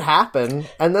 it could happen.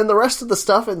 And then the rest of the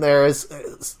stuff in there is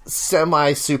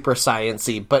semi-super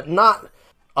science-y, but not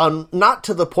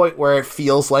to the point where it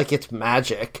feels like it's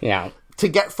magic. Yeah. To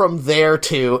get from there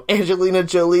to Angelina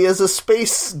Jolie as a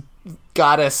space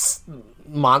goddess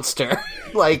monster,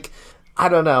 like, I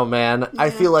don't know, man. I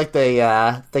feel like they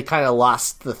kind of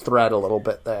lost the thread a little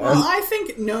bit there. Well, I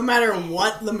think no matter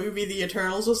what the movie The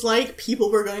Eternals was like, people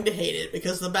were going to hate it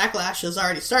because the backlash has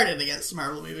already started against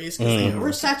Marvel movies because they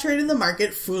oversaturated the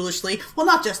market foolishly. Well,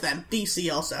 not just them,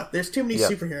 DC also. There's too many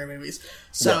superhero movies.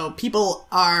 So people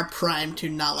are primed to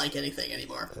not like anything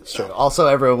anymore. That's true. Also,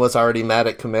 everyone was already mad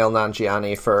at Kumail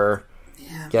Nanjiani for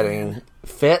getting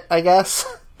fit, I guess.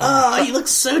 Oh, he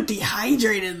looks so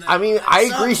dehydrated. I mean, I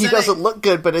agree he doesn't look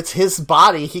good, but it's his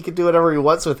body. He can do whatever he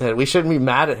wants with it. We shouldn't be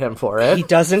mad at him for it. He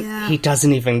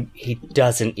doesn't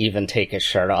even take his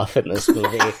shirt off in this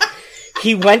movie.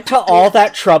 He went to all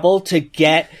that trouble to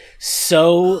get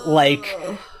so, like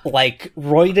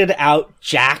roided out,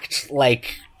 jacked,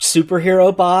 like,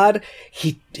 superhero bod.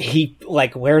 He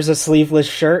like, wears a sleeveless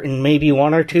shirt in maybe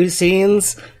one or two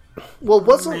scenes. Well,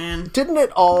 didn't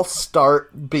it all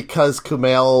start because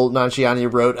Kumail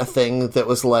Nanjiani wrote a thing that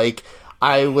was like,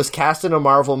 I was cast in a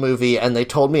Marvel movie and they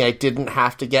told me I didn't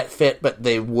have to get fit, but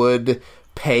they would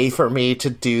pay for me to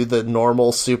do the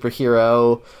normal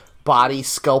superhero body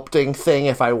sculpting thing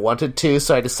if I wanted to,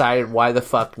 so I decided why the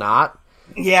fuck not?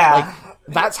 Yeah. Like,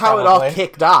 that's how it all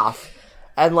kicked off.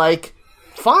 And, like,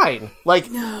 fine. Like,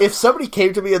 if somebody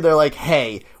came to me and they're like,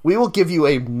 hey, we will give you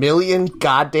 $1 million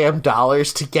goddamn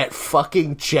dollars to get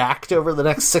fucking jacked over the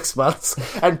next 6 months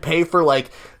and pay for,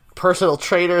 like, personal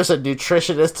trainers and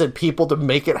nutritionists and people to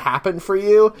make it happen for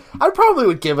you, I probably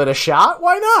would give it a shot.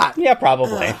 Why not? Yeah,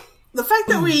 probably. The fact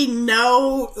that we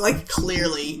know, like,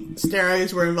 clearly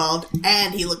steroids were involved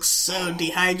and he looks so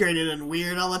dehydrated and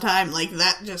weird all the time, like,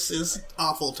 that just is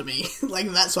awful to me. Like,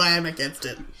 that's why I'm against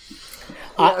it.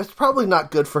 Yeah, it's probably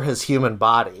not good for his human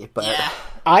body, but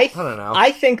I don't know.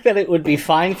 I think that it would be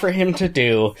fine for him to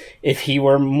do if he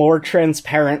were more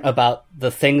transparent about the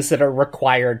things that are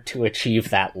required to achieve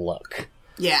that look.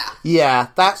 Yeah. Yeah,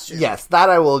 that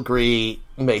I will agree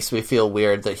makes me feel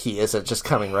weird that he isn't just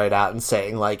coming right out and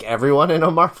saying, like, everyone in a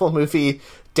Marvel movie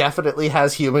definitely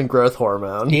has human growth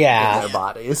hormone in their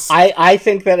bodies. I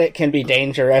think that it can be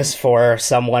dangerous for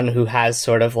someone who has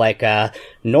sort of like a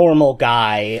normal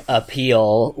guy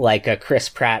appeal, like a Chris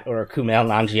Pratt or a Kumail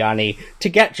Nanjiani, to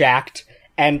get jacked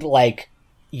and, like,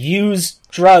 use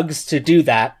drugs to do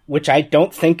that, which I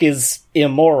don't think is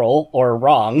immoral or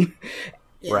wrong.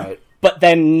 Right. But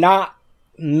then not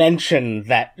mention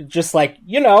that, just like,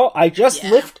 I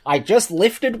just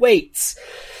lifted weights.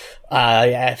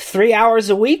 3 hours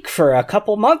a week for a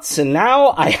couple months, and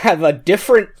now I have a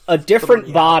different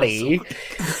body.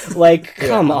 Like,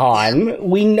 come on.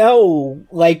 We know,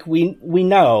 like, we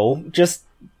know. Just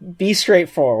be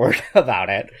straightforward about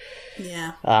it.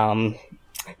 Yeah.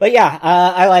 But yeah,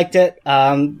 I liked it.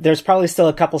 There's probably still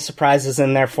a couple surprises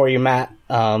in there for you, Matt.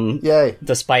 Yay.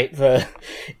 Despite the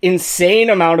insane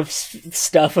amount of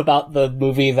stuff about the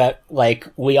movie that, like,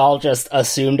 we all just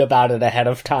assumed about it ahead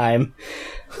of time.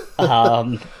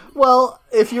 Well,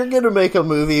 if you're gonna make a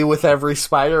movie with every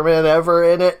Spider-Man ever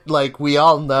in it, like, we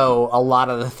all know a lot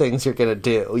of the things you're gonna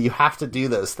do. You have to do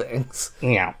those things.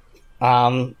 Yeah.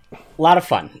 A lot of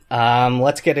fun.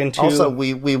 Let's get into... Also,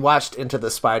 we watched Into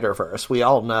the Spider-Verse. We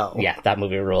all know. Yeah, that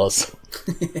movie rules.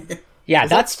 Yeah,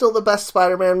 that's still the best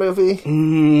Spider-Man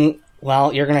movie?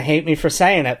 Well, you're gonna hate me for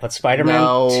saying it, but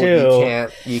Spider-Man 2...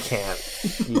 you can't.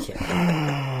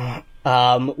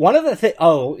 One of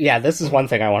the this is one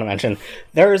thing I want to mention.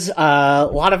 There's a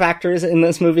lot of actors in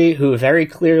this movie who very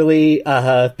clearly,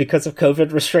 because of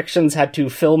COVID restrictions, had to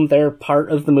film their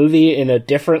part of the movie in a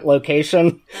different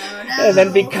location and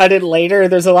then be cutted later.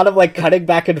 There's a lot of, like, cutting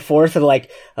back and forth and,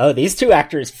 like, these two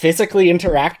actors physically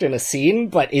interact in a scene,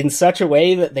 but in such a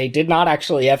way that they did not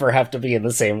actually ever have to be in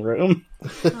the same room.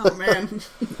 Oh, man.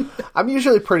 I'm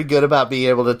usually pretty good about being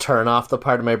able to turn off the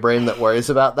part of my brain that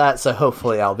worries about that, so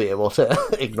hopefully I'll be able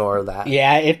to ignore that.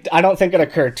 Yeah, I don't think it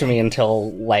occurred to me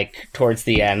until, like, towards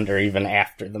the end or even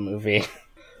after the movie.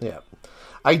 Yeah.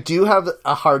 I do have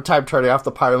a hard time turning off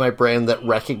the part of my brain that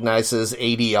recognizes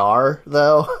ADR,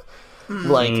 though.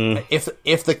 Like,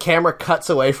 if the camera cuts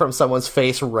away from someone's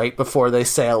face right before they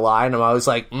say a line, I'm always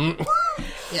like,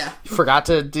 Yeah. Forgot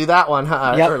to do that one,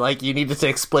 huh? Yep. Or like you needed to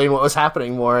explain what was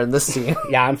happening more in this scene.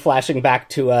 Yeah, I'm flashing back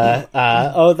to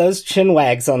those chin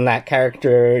wags on that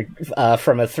character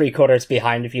from a 3/4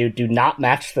 behind view do not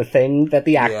match the thing that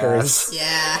the actors.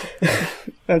 Yes. Yeah.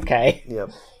 Okay. Yep.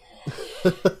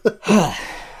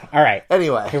 All right.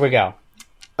 Anyway. Here we go.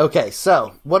 Okay,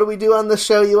 so what do we do on this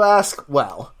show, you ask?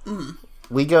 Well,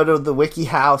 we go to the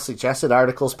WikiHow suggested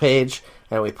articles page,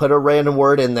 and we put a random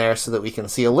word in there so that we can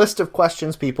see a list of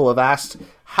questions people have asked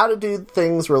how to do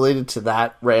things related to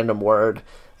that random word.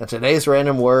 And today's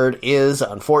random word is,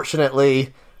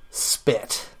 unfortunately,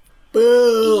 spit.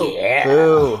 Boo. Yeah.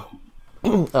 Boo.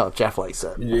 Oh, Jeff likes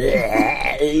it.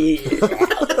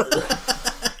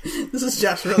 This is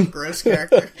Jeff's real gross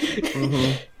character.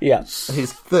 Yeah.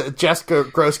 He's the Jeff's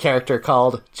gross character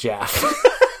called Jeff.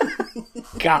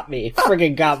 Got me.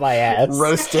 Friggin' got my ass.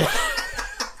 Roasted.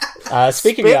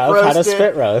 Speaking Spit of, how to roasted.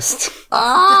 spit roast.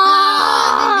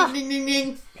 Ding, ding, ding,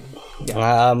 ding.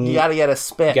 You gotta get a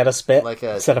spit. Get a spit, Like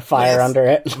a set a fire Yes. under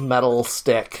it. metal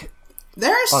stick.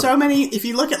 There are so many, if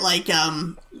you look at like,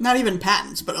 not even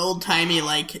patents, but old-timey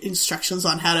like instructions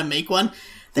on how to make one,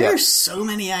 there Yeah. are so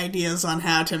many ideas on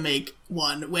how to make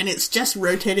one when it's just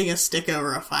rotating a stick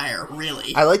over a fire,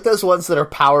 really. I like those ones that are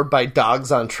powered by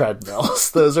dogs on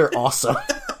treadmills. Those are awesome.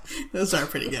 Those are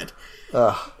pretty good.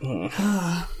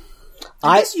 I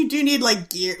guess you do need like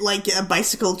gear, like a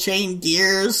bicycle chain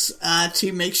gears,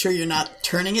 to make sure you're not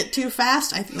turning it too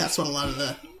fast. I think that's what a lot of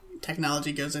the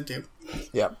technology goes into.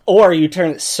 Yep. Or you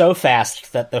turn it so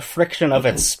fast that the friction of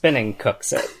it spinning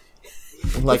cooks it.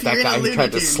 Like If you're that in guy a who Looney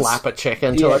tried to Tunes. slap a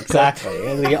chicken till Yeah, it cooked. exactly.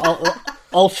 The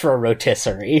ultra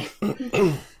rotisserie.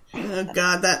 Oh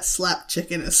god, that slap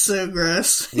chicken is so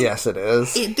gross. Yes, it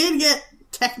is. It did get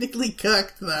technically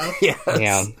cooked, though.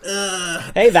 Yes.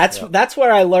 Yeah. Hey, that's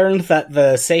where I learned that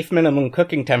the safe minimum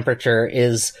cooking temperature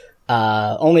is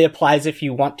only applies if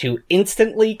you want to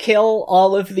instantly kill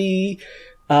all of the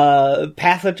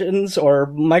pathogens or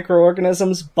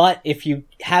microorganisms, but if you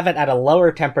have it at a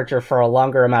lower temperature for a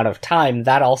longer amount of time,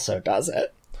 that also does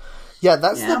it. Yeah,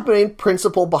 that's Yeah. the main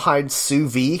principle behind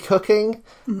sous vide cooking.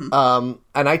 And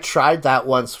I tried that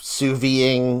once, sous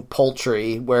videing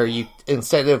poultry, where you,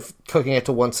 instead of cooking it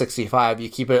to 165, you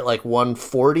keep it at like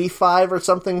 145 or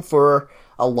something for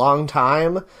a long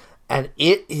time. And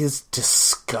it is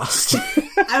disgusting.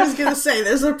 I was gonna say,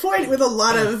 there's a point with a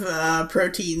lot of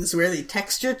proteins where the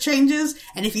texture changes,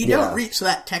 and if you Yeah. don't reach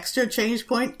that texture change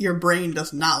point, your brain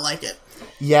does not like it.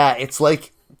 Yeah, it's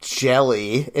like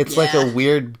jelly. It's like a Yeah.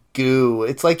 weird goo.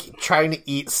 It's like trying to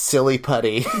eat silly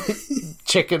putty.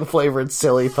 Chicken flavored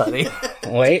silly putty.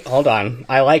 Wait, hold on.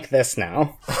 I like this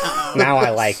now. Now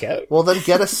I like it. Well, then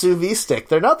get a sous vide stick.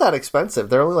 They're not that expensive.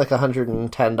 They're only like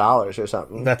 $110 or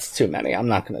something. That's too many. I'm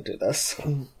not going to do this.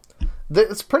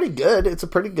 It's pretty good. It's a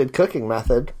pretty good cooking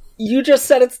method. You just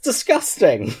said it's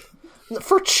disgusting.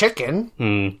 For chicken.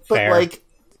 But fair. like,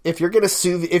 if you're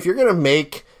gonna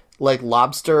make like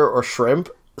lobster or shrimp,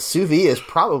 sous vide is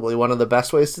probably one of the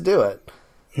best ways to do it.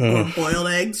 Or boiled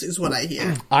eggs is what I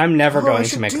hear. I'm never I going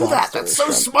should to make do lobster. that. That's so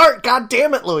shrimp. smart. God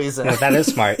damn it, Louisa. That is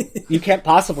smart. You can't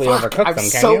possibly overcook I'm them,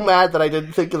 can so you? mad that I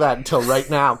didn't think of that until right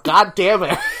now. God damn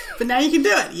it. But now you can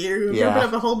do it. You're Yeah. opening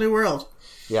up a whole new world.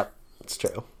 Yep, it's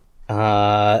true.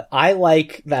 I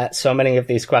like that so many of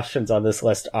these questions on this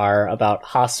list are about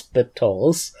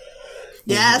hospitals.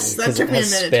 Yes, that Because took it me a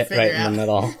has minute to spit figure right in out. the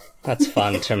middle. That's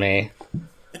fun to me.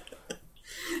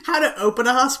 How to open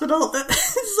a hospital?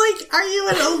 It's like, are you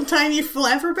an old-timey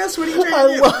philanthropist? What are you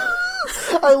trying to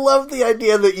do? I love the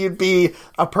idea that you'd be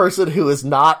a person who is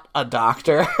not a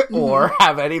doctor or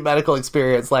have any medical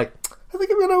experience. Like, I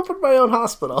think I'm going to open my own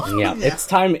hospital. Yeah, it's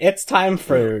time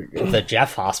for the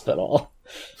Jeff Hospital.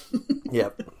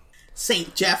 Yep.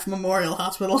 St. Jeff Memorial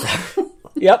Hospital.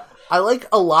 Yep. I like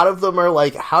a lot of them are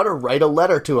like how to write a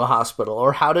letter to a hospital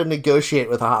or how to negotiate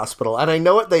with a hospital. And I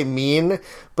know what they mean,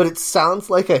 but it sounds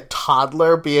like a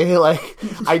toddler being like,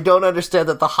 I don't understand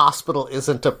that the hospital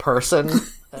isn't a person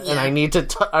and I need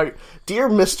to, dear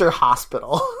Mr.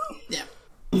 Hospital. Yeah.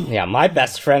 Yeah, my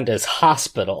best friend is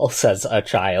hospital, says a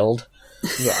child.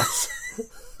 Yes.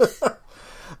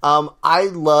 I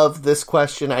love this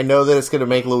question. I know that it's going to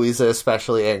make Louisa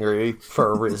especially angry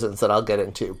for reasons that I'll get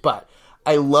into, but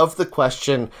I love the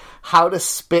question, how to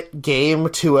spit game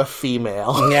to a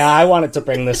female. Yeah, I wanted to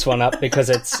bring this one up because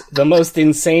it's the most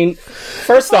insane.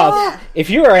 First off,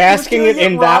 if you are asking it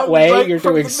in that way, you're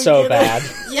doing so bad.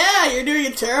 Yeah, you're doing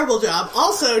a terrible job.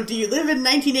 Also, do you live in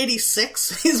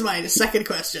 1986? Is my second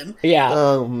question. Yeah.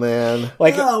 Oh, man.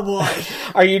 Like, oh, boy.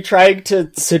 Are you trying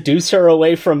to seduce her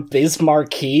away from Biz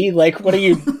Marquee? Like, what are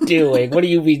you doing? What do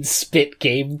you mean spit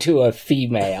game to a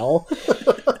female?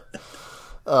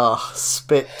 Oh,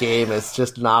 spit game is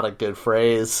just not a good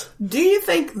phrase. Do you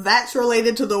think that's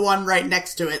related to the one right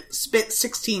next to it? Spit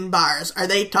 16 bars. Are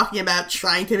they talking about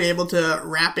trying to be able to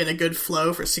rap in a good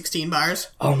flow for 16 bars?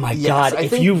 Oh my god, I if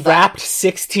think you rapped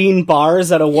 16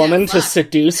 bars at a woman to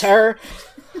seduce her?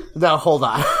 No, hold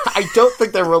on. I don't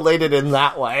think they're related in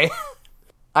that way.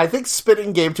 I think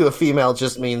spitting game to a female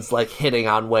just means, like, hitting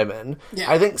on women. Yeah.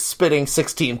 I think spitting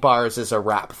 16 bars is a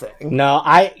rap thing. No,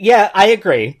 I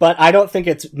agree, but I don't think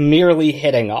it's merely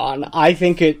hitting on. I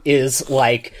think it is,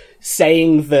 like,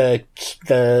 saying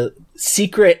the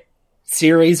secret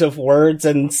series of words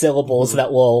and syllables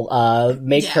that will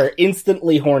make her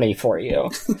instantly horny for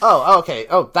you. Oh, okay.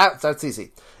 Oh, that's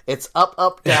easy. It's up,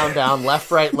 up, down, down,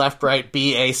 left, right,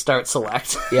 B, A, start,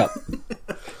 select. Yep.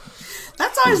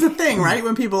 That's always the thing, right?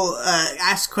 When people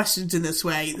ask questions in this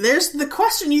way. There's the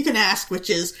question you can ask,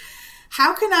 which is,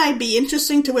 how can I be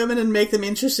interesting to women and make them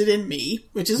interested in me?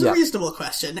 Which is a reasonable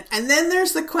question. And then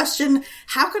there's the question,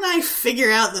 how can I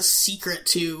figure out the secret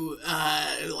to,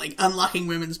 like, unlocking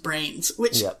women's brains?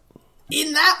 Which,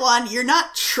 in that one, you're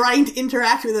not trying to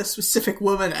interact with a specific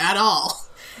woman at all.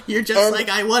 You're just like,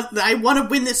 I want to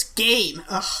win this game.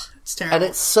 Ugh, it's terrible. And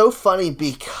it's so funny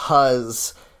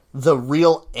because the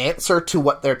real answer to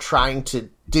what they're trying to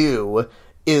do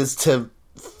is to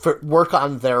work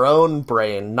on their own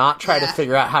brain, not try to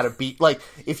figure out how to be... Like,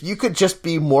 if you could just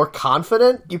be more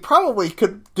confident, you probably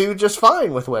could do just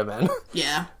fine with women.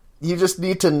 Yeah. You just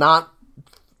need to not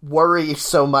worry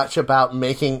so much about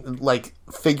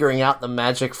figuring out the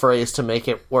magic phrase to make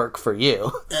it work for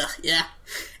you. Yeah.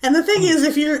 And the thing is,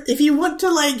 if you want to,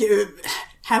 like...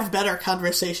 have better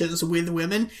conversations with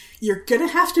women, you're gonna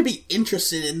have to be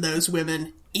interested in those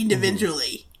women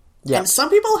individually. Yep. And some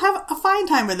people have a fine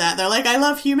time with that. They're like, I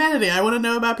love humanity. I want to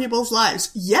know about people's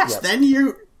lives. Yes, then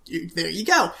you there you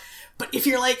go. But if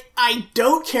you're like, I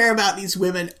don't care about these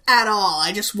women at all,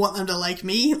 I just want them to like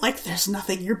me, like, there's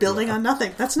nothing. You're building on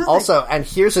nothing. That's nothing. Also, and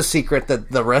here's a secret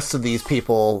that the rest of these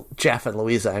people, Jeff and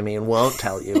Louisa, won't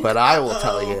tell you, but I will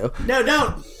tell you. No,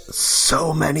 don't.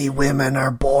 So many women are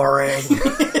boring.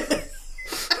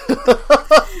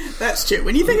 That's true.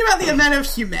 When you think about the amount of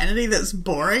humanity that's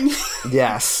boring.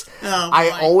 Yes. I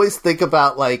always think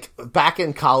about, like, back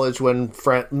in college when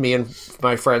me and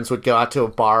my friends would go out to a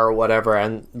bar or whatever,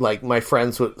 and, like, my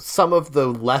friends would... Some of the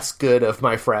less good of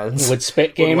my friends... would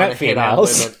spit game at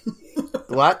females.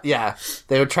 What? Yeah.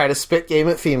 They would try to spit game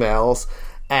at females,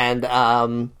 and,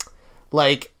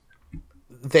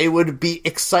 they would be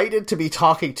excited to be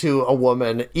talking to a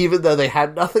woman, even though they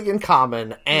had nothing in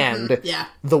common, and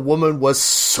the woman was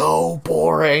so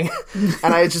boring.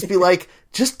 And I'd just be like,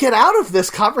 just get out of this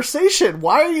conversation.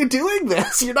 Why are you doing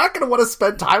this? You're not going to want to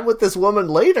spend time with this woman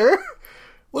later.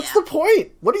 What's the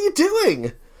point? What are you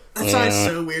doing? That's always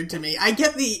so weird to me. I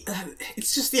get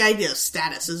it's just the idea of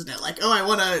status, isn't it? Like, oh, I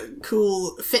want a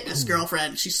cool fitness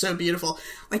girlfriend. She's so beautiful.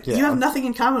 Like, you have nothing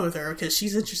in common with her because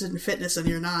she's interested in fitness and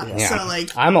you're not. Yeah. So, like,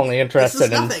 I'm only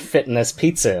interested in fitness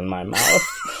pizza in my mouth.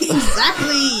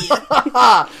 Exactly.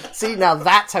 See, now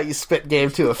that's how you spit game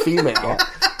to a female.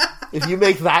 If you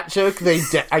make that joke,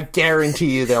 I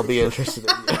guarantee you they'll be interested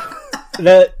in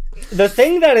you. The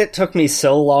thing that it took me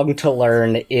so long to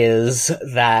learn is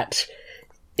that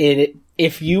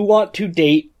if you want to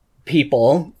date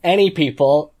people, any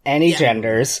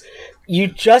genders, you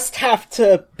just have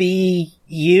to be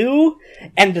you,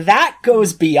 and that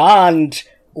goes beyond,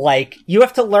 like, you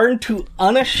have to learn to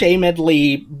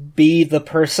unashamedly be the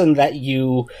person that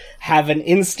you have an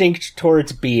instinct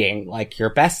towards being, like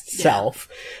your best self,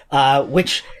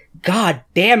 which, god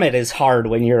damn it, is hard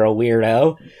when you're a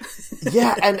weirdo.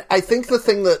 Yeah, and I think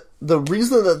the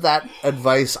reason that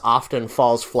advice often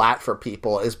falls flat for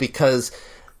people is because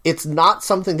it's not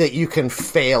something that you can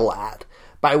fail at.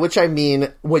 By which I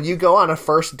mean, when you go on a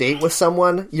first date with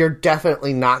someone, you're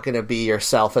definitely not going to be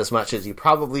yourself as much as you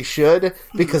probably should,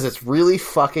 because it's really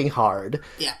fucking hard.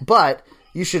 Yeah. But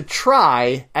you should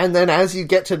try, and then as you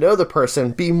get to know the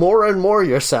person, be more and more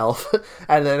yourself.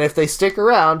 And then if they stick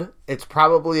around, it's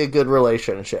probably a good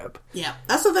relationship. Yeah,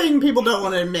 that's the thing people don't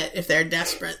want to admit if they're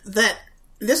desperate. That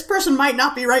this person might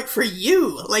not be right for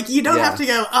you. Like, you don't have to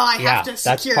go, I have to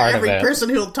secure every person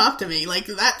who'll talk to me. Like,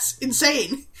 that's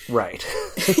insane. Right.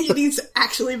 It needs to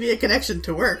actually be a connection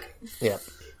to work. Yeah.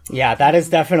 Yeah, that is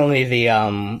definitely the,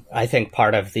 I think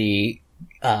part of the,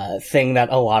 thing that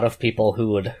a lot of people who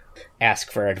would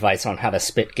ask for advice on how to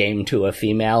spit game to a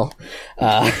female,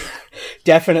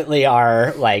 definitely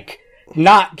are, like,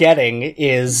 not getting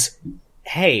is,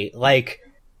 hey, like,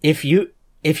 if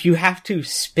you have to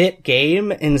spit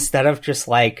game instead of just,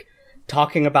 like,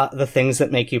 talking about the things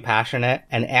that make you passionate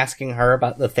and asking her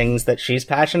about the things that she's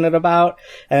passionate about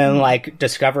and, like,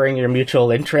 discovering your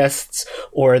mutual interests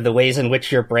or the ways in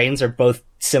which your brains are both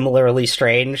similarly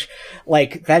strange,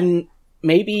 like, then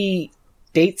maybe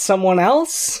date someone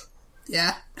else?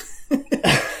 Yeah.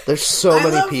 There's so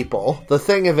many people. The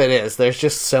thing of it is, there's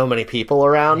just so many people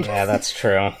around. Yeah, that's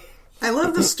true. I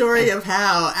love the story of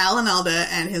how Alan Alda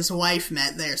and his wife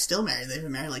met. They're still married. They've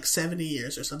been married like 70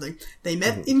 years or something. They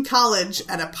met in college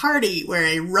at a party where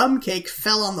a rum cake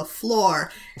fell on the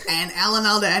floor, and Alan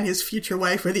Alda and his future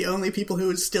wife were the only people who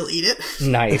would still eat it.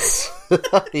 Nice.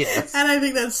 Yes. And I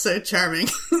think that's so charming.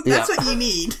 That's what you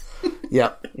need.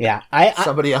 Yep. Yeah.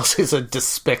 Somebody else is a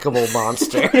despicable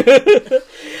monster.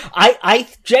 I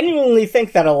genuinely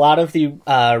think that a lot of the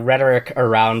rhetoric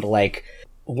around, like,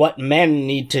 what men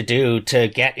need to do to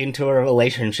get into a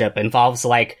relationship involves,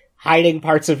 like, hiding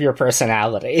parts of your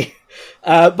personality.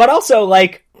 But also,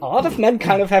 like, a lot of men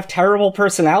kind of have terrible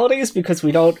personalities because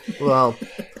we don't... Well,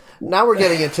 now we're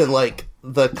getting into, like,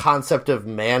 the concept of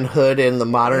manhood in the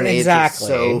modern age is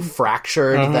so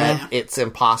fractured that it's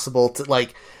impossible to,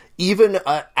 like, even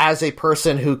as a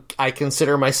person who I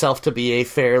consider myself to be a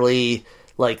fairly,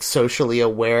 like, socially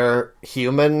aware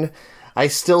human, I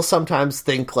still sometimes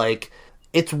think, like,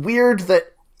 it's weird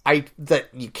that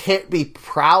you can't be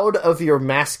proud of your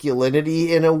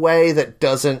masculinity in a way that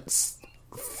doesn't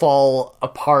fall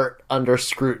apart under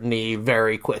scrutiny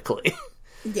very quickly.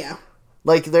 Yeah.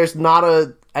 Like, there's not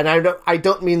a... And I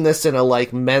don't mean this in a,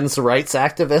 like, men's rights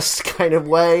activist kind of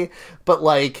way, but,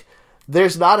 like,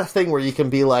 there's not a thing where you can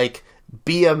be like,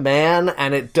 be a man,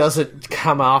 and it doesn't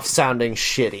come off sounding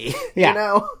shitty. Yeah. You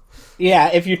know? Yeah,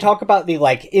 if you talk about the,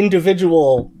 like,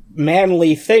 individual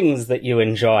manly things that you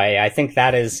enjoy, I think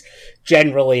that is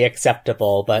generally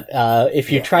acceptable, but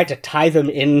if you try to tie them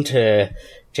into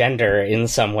gender in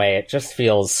some way, it just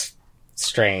feels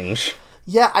strange.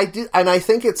 Yeah, I do, and I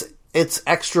think it's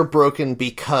extra broken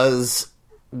because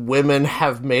women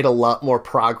have made a lot more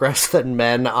progress than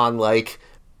men on, like,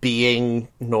 being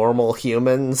normal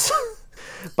humans.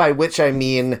 By which I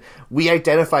mean, we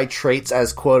identify traits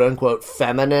as quote-unquote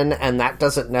feminine, and that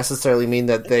doesn't necessarily mean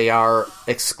that they are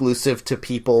exclusive to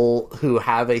people who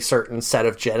have a certain set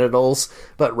of genitals,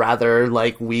 but rather,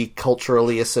 like, we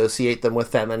culturally associate them with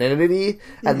femininity,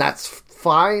 and that's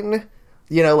fine,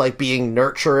 you know, like being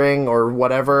nurturing or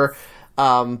whatever.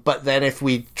 But then if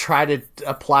we try to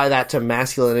apply that to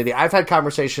masculinity, I've had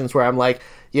conversations where I'm like,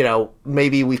 you know,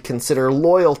 maybe we consider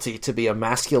loyalty to be a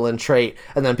masculine trait,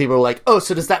 and then people are like, oh,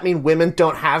 so does that mean women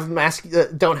don't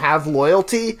have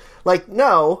loyalty? Like,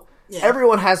 no,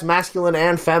 everyone has masculine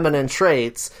and feminine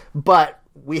traits, but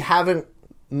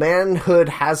manhood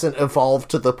hasn't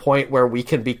evolved to the point where we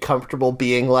can be comfortable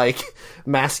being like,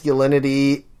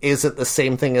 masculinity isn't the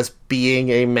same thing as being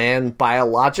a man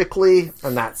biologically,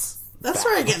 and that's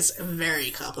where it gets very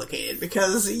complicated,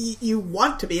 because you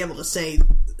want to be able to say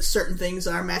certain things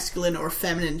are masculine or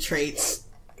feminine traits,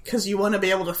 because you want to be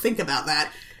able to think about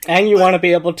that. And you want to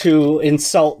be able to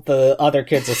insult the other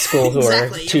kids at school who are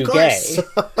too gay.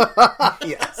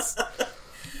 Yes.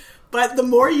 But the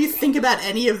more you think about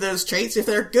any of those traits, if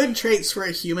they're good traits for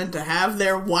a human to have,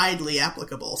 they're widely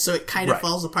applicable. So it kind of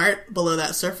falls apart below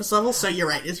that surface level. So you're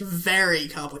right, it's very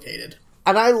complicated.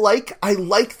 And I like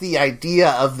the idea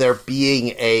of there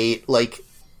being a, like,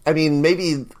 I mean,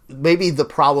 maybe the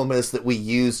problem is that we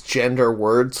use gender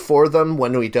words for them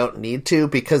when we don't need to,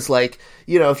 because, like,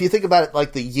 you know, if you think about it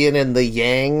like the yin and the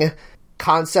yang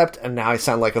concept, and now I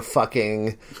sound like a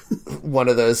fucking one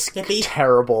of those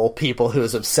terrible people who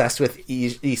is obsessed with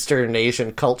Eastern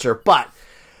Asian culture, but,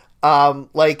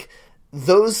 like,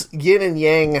 those yin and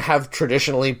yang have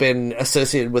traditionally been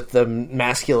associated with the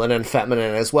masculine and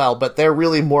feminine as well, but they're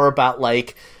really more about,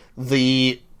 like,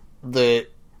 the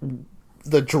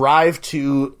drive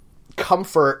to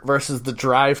comfort versus the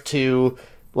drive to,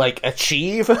 like,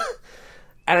 achieve.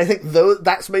 And I think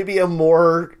that's maybe a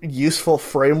more useful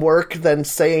framework than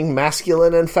saying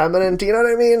masculine and feminine. Do you know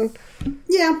what I mean?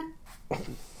 Yeah.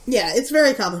 Yeah, it's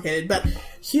very complicated, but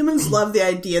humans love the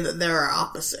idea that there are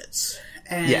opposites.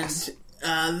 And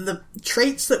the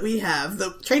traits that we have,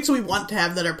 the traits that we want to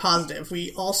have that are positive,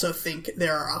 we also think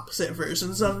there are opposite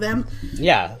versions of them.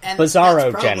 Yeah, And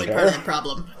bizarro that's probably gender. part of the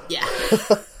problem. Yeah.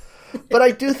 But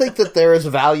I do think that there is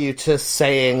value to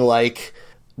saying, like,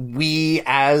 we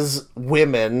as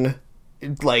women,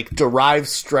 like, derive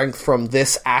strength from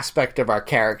this aspect of our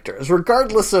characters,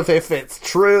 regardless of if it's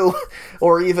true,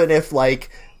 or even if, like,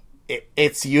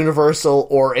 it's universal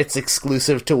or it's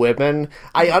exclusive to women.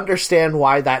 I understand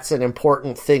why that's an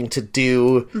important thing to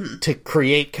do to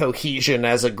create cohesion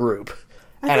as a group.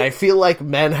 And I feel like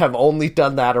men have only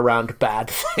done that around bad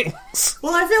things.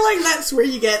 Well, I feel like that's where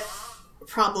you get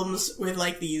problems with,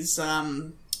 like, these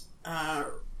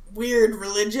weird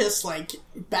religious, like,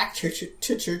 back to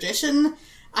tradition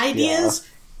ideas,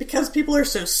 because people are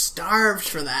so starved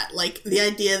for that. Like, the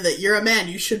idea that you're a man,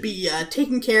 you should be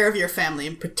taking care of your family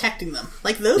and protecting them.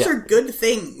 Like, those are good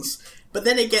things, but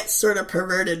then it gets sort of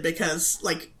perverted because,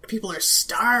 like, people are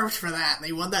starved for that, and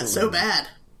they want that so bad.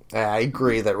 I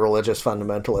agree that religious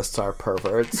fundamentalists are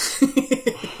perverts.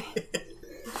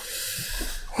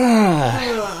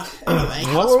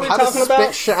 Anyway. What were we talking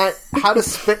about? How to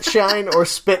spit shine or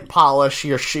spit polish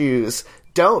your shoes.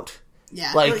 Don't.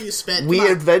 Yeah, Like, don't use spit. we Come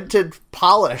on. invented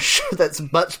polish that's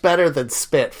much better than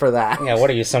spit for that. Yeah, what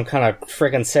are you, some kind of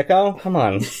friggin' sicko? Come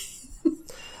on.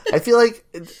 I feel like,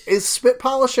 is spit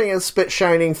polishing and spit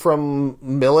shining from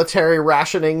military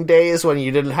rationing days when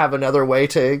you didn't have another way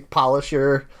to polish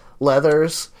your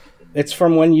leathers? It's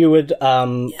from when you would I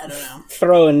don't know.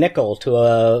 throw a nickel to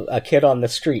a kid on the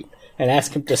street and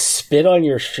ask him to spit on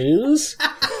your shoes?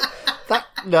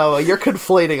 No, you're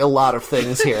conflating a lot of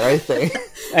things here, I think.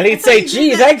 And he'd say,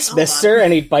 gee, thanks, Hold mister,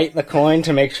 and he'd bite the coin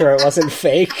to make sure it wasn't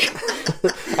fake.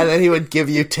 And then he would give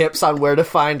you tips on where to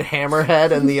find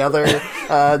Hammerhead and the other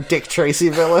Dick Tracy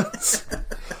villains.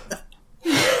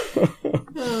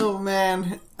 Oh,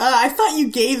 man. I thought you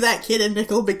gave that kid a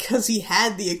nickel because he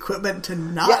had the equipment to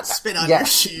not spit on your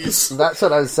shoes. That's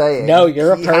what I was saying. No,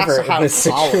 you're a He has to pervert in have this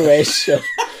polish. situation.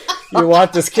 You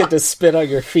want this kid to spit on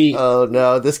your feet. Oh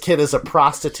no, this kid is a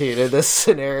prostitute in this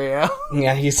scenario.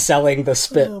 Yeah, he's selling the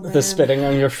spitting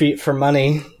on your feet for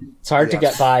money. It's hard to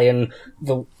get by in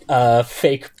the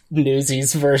fake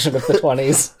Newsies version of the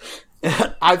 20s.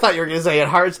 I thought you were going to say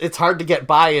it's hard to get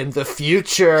by in the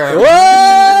future. Whoa!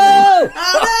 Oh,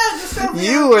 no, just don't be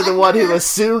You were the one who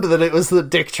assumed that it was the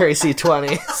Dick Tracy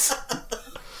 20s.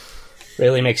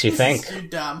 Really makes you think. too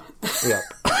dumb. Yep.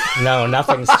 No,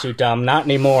 nothing's too dumb. Not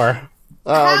anymore.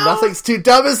 Oh, nothing's too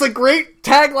dumb is a great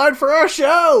tagline for our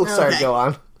show. Sorry, Okay. go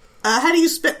on. How do you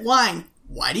spit wine?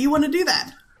 Why do you want to do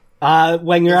that?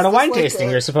 When you're at a this wine like tasting,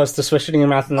 a- you're supposed to swish it in your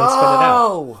mouth and then spit it out.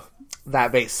 Oh,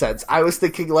 that makes sense. I was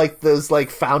thinking like those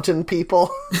like fountain people.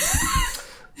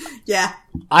 Yeah.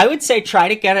 I would say try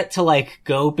to get it to, like,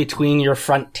 go between your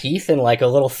front teeth in, like, a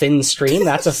little thin stream.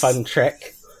 That's a fun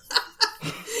trick.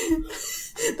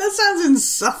 That sounds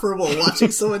insufferable,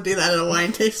 watching someone do that at a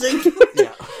wine tasting.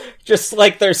 Yeah. Just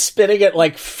like they're spitting it,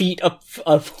 like, feet up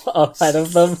ahead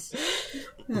of them.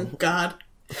 Oh, God.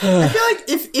 I feel like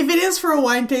if it is for a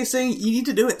wine tasting, you need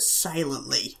to do it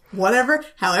silently.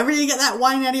 However you get that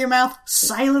wine out of your mouth,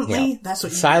 silently, Yeah. that's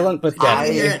what you Silent do. but I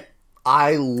deadly. hear it.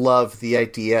 I love the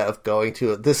idea of going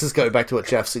to this is going back to what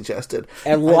Jeff suggested.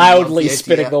 And I love loudly the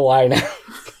spitting idea- the wine out.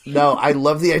 No, I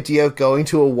love the idea of going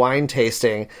to a wine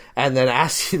tasting and then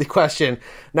ask you the question,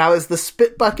 now is the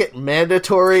spit bucket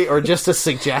mandatory or just a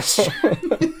suggestion?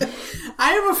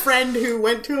 I have a friend who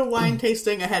went to a wine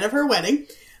tasting ahead of her wedding.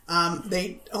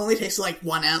 They only tasted like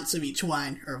 1 ounce of each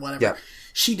wine or whatever. Yep.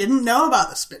 She didn't know about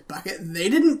the spit bucket. They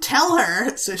didn't tell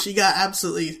her, so she got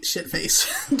absolutely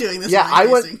shit-faced doing this Yeah, wine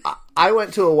tasting. I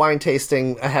went to a wine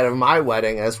tasting ahead of my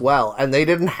wedding as well, and they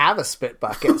didn't have a spit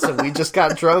bucket, so we just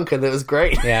got drunk and it was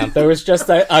great. Yeah, there was just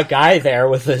a guy there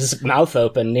with his mouth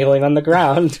open, kneeling on the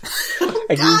ground. And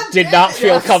you God did damn not it.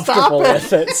 feel Yeah, comfortable stop it.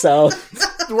 with it, so...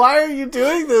 Why are you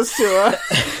doing this to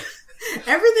us?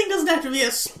 Everything doesn't have to be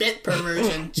a spit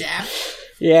perversion, Jeff.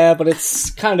 Yeah, but it's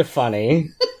kind of funny.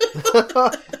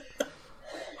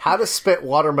 How to spit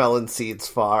watermelon seeds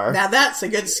far. Now that's a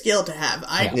good skill to have.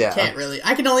 I Yeah. can't really.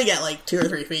 I can only get like 2 or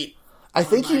 3 feet. I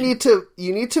think you need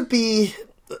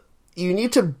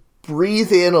to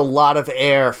breathe in a lot of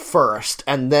air first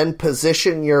and then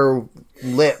position your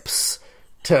lips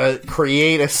to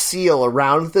create a seal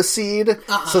around the seed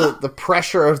so that the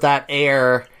pressure of that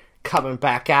air coming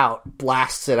back out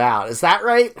blasts it out. Is that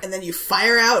right? And then you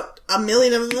fire out a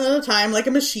million of them at a time like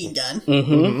a machine gun.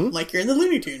 Mm-hmm. Like you're in the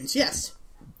Looney Tunes, yes.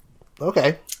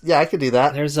 Okay. Yeah, I could do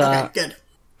that. There's Okay, good.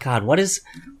 God, what is...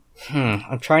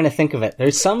 I'm trying to think of it.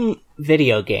 There's some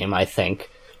video game, I think,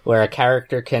 where a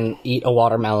character can eat a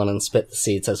watermelon and spit the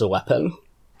seeds as a weapon.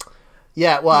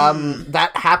 Yeah, well,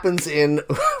 that happens in...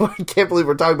 I can't believe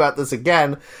we're talking about this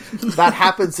again. That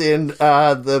happens in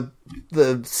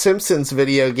the Simpsons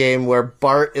video game where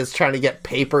Bart is trying to get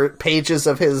pages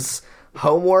of his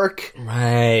homework.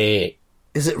 Right.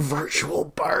 Is it Virtual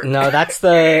Bart? No, that's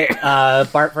the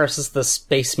Bart versus the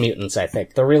Space Mutants, I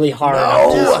think. The really hard...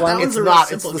 No, that it's one's a not.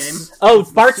 real It's simple the, game. Oh,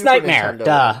 Bart's Super Nightmare. Nintendo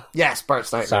Duh. one. Yes,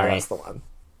 Bart's Nightmare. Sorry. That's the one.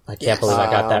 I can't believe I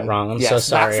got that wrong. I'm so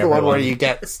sorry, that's the everyone. one where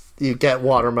you get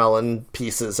watermelon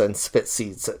pieces and spit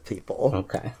seeds at people.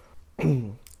 Okay.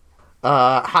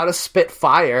 How to spit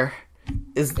fire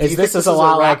is This is a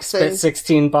lot like spit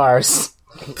 16 bars.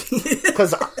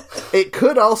 Because it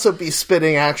could also be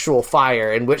spitting actual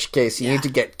fire, in which case you need to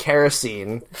get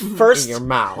kerosene First, in your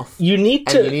mouth. you need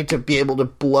And you to... need to be able to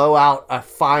blow out a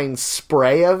fine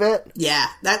spray of it. Yeah,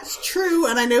 that's true,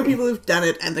 and I know people who've done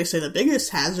it, and they say the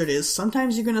biggest hazard is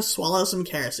sometimes you're gonna swallow some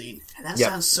kerosene. And that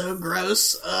sounds so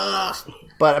gross. Ugh.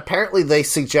 But apparently they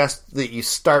suggest that you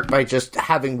start by just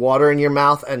having water in your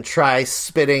mouth and try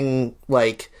spitting,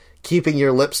 like, keeping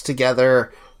your lips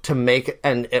together to make...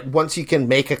 And once you can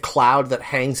make a cloud that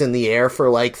hangs in the air for,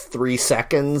 like, 3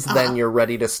 seconds, then you're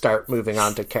ready to start moving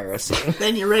on to kerosene.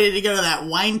 Then you're ready to go to that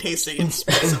wine tasting and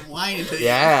spit some wine into you.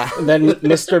 Yeah. Then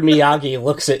Mr. Miyagi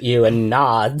looks at you and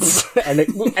nods, and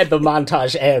the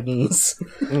montage ends.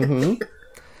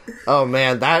 Oh,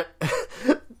 man, that...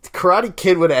 Karate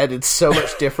Kid would have ended so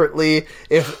much differently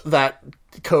if that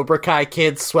Cobra Kai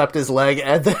kid swept his leg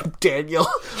and then Daniel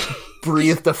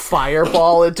breathed a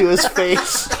fireball into his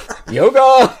face.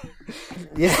 Yoga!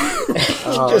 Yeah.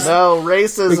 Oh, no,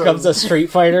 racism. Becomes a Street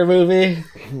Fighter movie.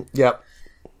 Yep.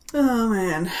 Oh,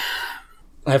 man.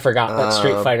 I forgot that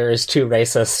Street Fighter is too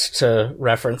racist to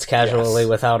reference casually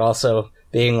without also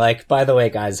being like, by the way,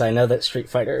 guys, I know that Street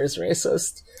Fighter is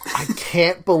racist. I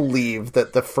can't believe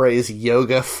that the phrase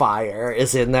yoga fire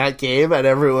is in that game and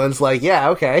everyone's like, yeah,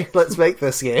 okay, let's make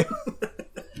this game.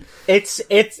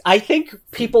 I think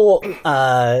people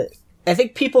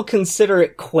consider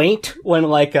it quaint when,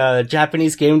 like, a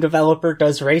Japanese game developer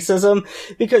does racism,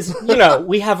 because, you know,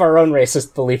 we have our own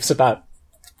racist beliefs about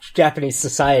Japanese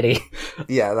society.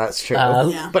 Yeah, that's true.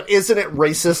 Yeah. But isn't it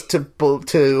racist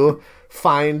to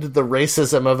find the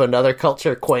racism of another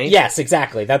culture quaint? Yes,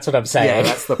 exactly. That's what I'm saying. Yeah,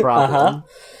 that's the problem.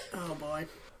 Oh, boy.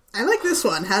 I like this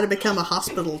one, How to Become a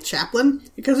Hospital Chaplain,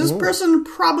 because this person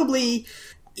probably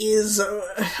is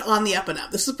on the up and up.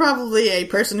 This is probably a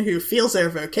person who feels their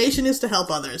vocation is to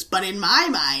help others, but in my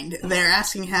mind, they're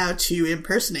asking how to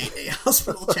impersonate a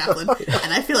hospital chaplain,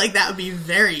 and I feel like that would be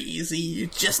very easy. You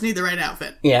just need the right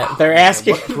outfit. Yeah, they're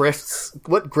asking...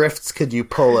 What grifts could you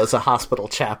pull as a hospital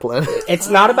chaplain? It's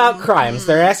not about crimes.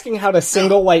 They're asking how to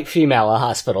single white female a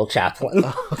hospital chaplain.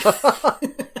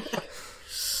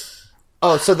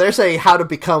 Oh, so they're saying how to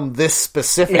become this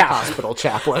specific hospital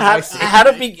chaplain. I see.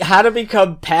 How to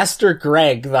become Pastor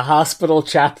Greg, the hospital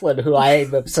chaplain who I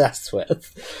am obsessed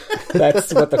with.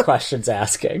 That's what the question's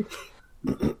asking.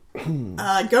 Go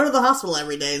to the hospital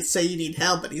every day and say you need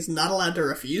help, but he's not allowed to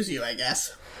refuse you, I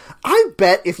guess. I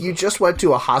bet if you just went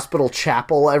to a hospital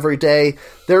chapel every day,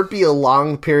 there'd be a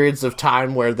long periods of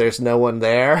time where there's no one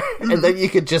there, and then you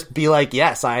could just be like,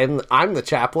 "Yes, I'm the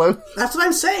chaplain." That's what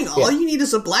I'm saying. All you need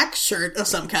is a black shirt of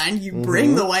some kind. You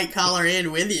bring the white collar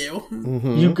in with you.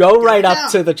 You go right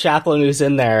up to the chaplain who's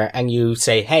in there, and you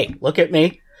say, "Hey, look at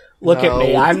me. Look at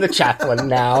me. I'm the chaplain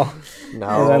now."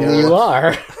 No, And then you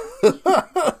are.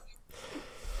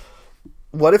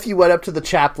 What if you went up to the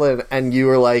chaplain and you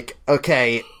were like,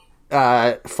 "Okay,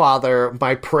 Father,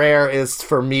 my prayer is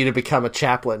for me to become a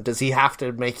chaplain." Does he have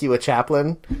to make you a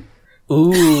chaplain?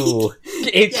 Ooh.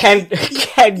 It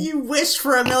can You wish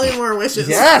for a million more wishes.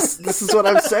 Yes, this is what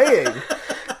I'm saying.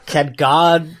 Can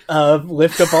God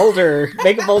lift a boulder,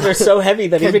 make a boulder so heavy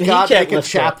that even Can God he can't make a lift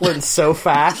chaplain so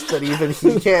fast that even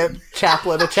he can't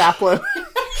chaplain a chaplain?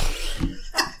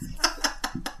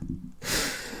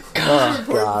 Oh,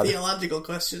 Important God. theological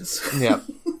questions. Yep.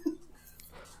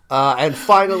 And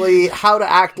finally, how to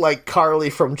act like Carly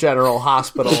from General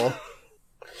Hospital.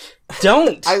 it?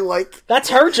 Don't. That's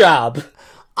her job.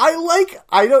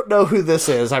 I don't know who this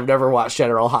is. I've never watched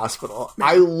General Hospital.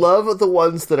 I love the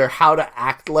ones that are how to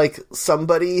act like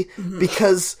somebody,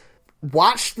 because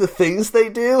watch the things they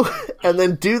do and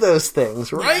then do those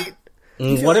things, right?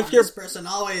 What if this person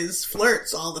always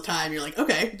flirts all the time? You're like,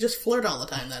 okay, just flirt all the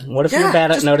time then. What if you're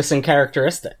bad at noticing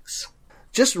characteristics?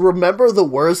 Just remember the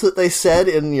words that they said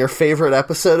in your favorite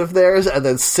episode of theirs and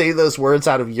then say those words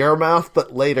out of your mouth,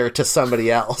 but later to somebody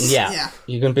else. Yeah. Yeah.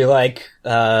 You can be like,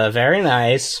 very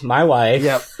nice, my wife.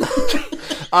 Yep.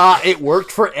 It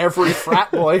worked for every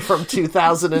frat boy from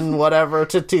 2000 and whatever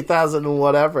to 2000 and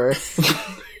whatever.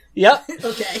 Yep.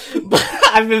 Okay.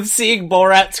 I've been seeing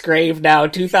Borat's grave now,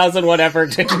 2000 whatever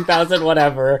to 2000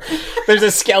 whatever. There's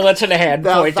a skeleton hand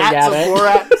Now, pointing that's at a it.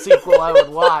 Borat sequel I would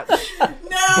watch. No,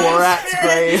 Borat's Spirit,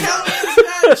 grave. tell me it's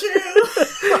not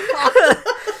true.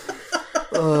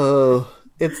 Oh,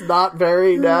 it's not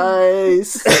very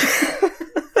nice.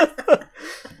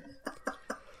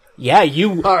 Yeah,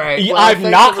 you. All right, well, I'm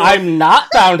thanks, not. everyone. I'm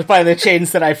not bound by the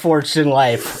chains that I forged in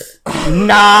life.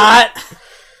 Not.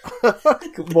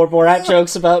 More Borat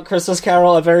jokes about Christmas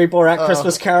Carol. A very Borat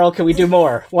Christmas Carol. Can we do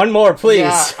more? One more, please.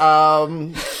 Yeah,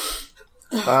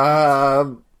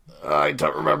 I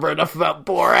don't remember enough about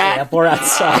Borat. Yeah, Borat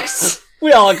sucks.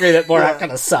 We all agree that Borat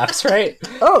kind of sucks, right?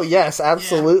 Oh, yes,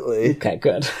 absolutely. Okay,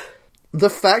 good. The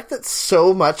fact that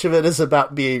so much of it is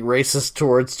about being racist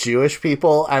towards Jewish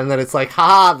people, and then it's like,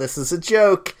 ha, this is a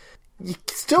joke. You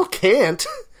still can't.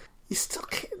 You still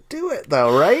can't do it,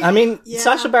 though, right? I mean, Yeah.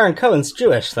 Sacha Baron Cohen's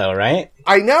Jewish, though, right?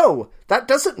 I know. That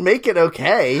doesn't make it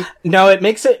okay. No, it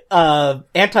makes it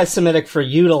anti-Semitic for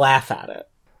you to laugh at it.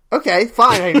 Okay,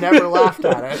 fine. I never laughed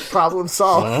at it. Problem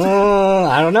solved.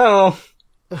 I don't know.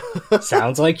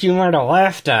 Sounds like you might have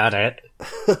laughed at it.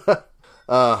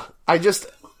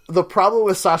 The problem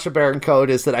with Sacha Baron Cohen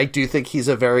is that I do think he's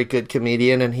a very good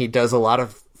comedian, and he does a lot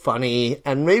of funny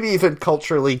and maybe even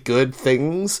culturally good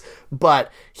things, but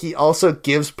he also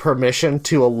gives permission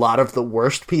to a lot of the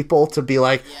worst people to be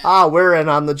like, we're in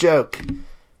on the joke.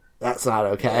 That's not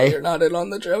okay. You're not in on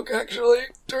the joke, actually,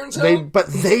 turns out. But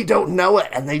they don't know it,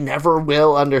 and they never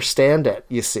will understand it,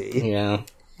 you see. Yeah.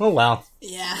 Oh, well.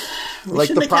 Yeah. We Like,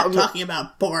 shouldn't the have problem- kept talking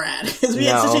about Borat, because we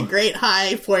had No. such a great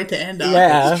high point to end on.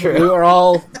 Yeah, true. we were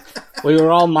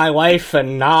all my wife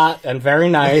and not, and very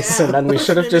nice, and then we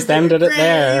should have just ended it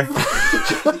there.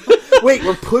 Wait,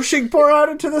 we're pushing Borat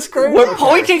into this grave? We're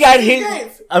pointing at his,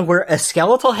 grave. where a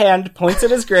skeletal hand points at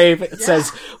his grave. It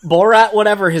says, Borat,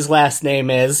 whatever his last name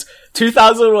is,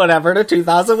 2000 whatever to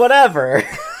 2000 whatever.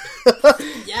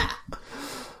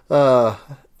 Yeah.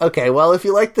 Okay, well, if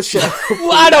you like the show...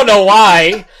 Well, I don't know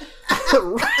why.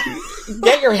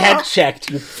 Get your head checked,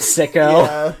 you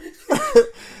sicko.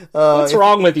 What's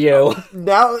wrong with you?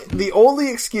 Now, the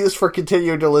only excuse for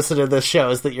continuing to listen to this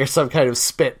show is that you're some kind of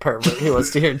spit pervert who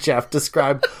wants to hear Jeff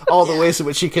describe all the ways in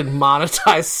which he can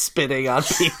monetize spitting on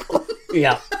people.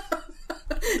 Yeah.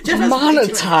 Jeff has way too many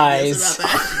ideas Monetize.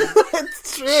 about that.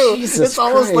 It's true. Jesus it's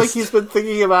almost Christ. like he's been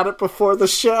thinking about it before the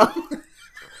show.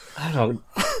 I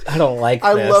don't like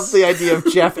I this. love the idea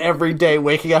of Jeff every day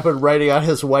waking up and writing on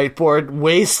his whiteboard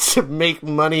ways to make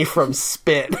money from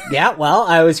spit. Yeah, well,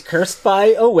 I was cursed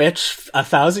by a witch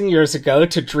 1,000 years ago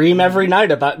to dream every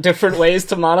night about different ways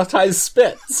to monetize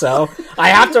spit. So I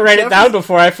have to write it down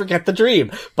before I forget the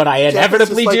dream. But I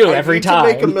inevitably Jeff is just do like, every I need time.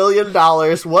 to make $1 million.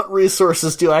 What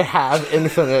resources do I have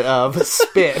infinite of?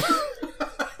 Spit.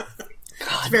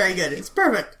 It's very good. It's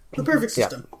perfect. The perfect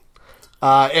system.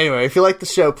 Anyway, if you like the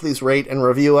show, please rate and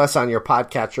review us on your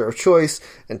podcatcher of choice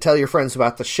and tell your friends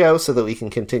about the show so that we can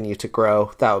continue to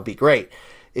grow. That would be great.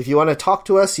 If you want to talk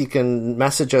to us, you can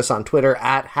message us on Twitter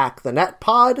at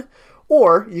HackTheNetPod,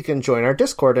 or you can join our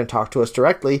Discord and talk to us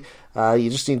directly. You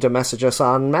just need to message us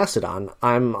on Mastodon.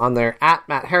 I'm on there at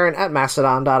Matt Herron at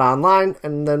Mastodon.online,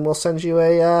 and then we'll send you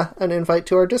an invite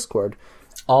to our Discord.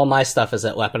 All my stuff is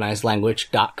at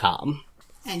weaponizedlanguage.com.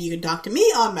 And you can talk to me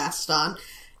on Mastodon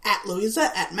at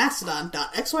Louisa at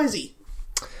mastodon.xyz.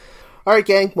 All right,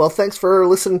 gang. Well, thanks for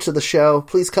listening to the show.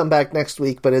 Please come back next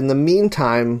week. But in the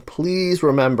meantime, please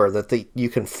remember that you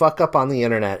can fuck up on the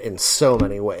internet in so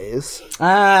many ways.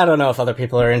 I don't know if other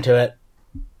people are into it.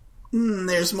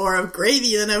 There's more of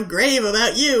gravy than of grave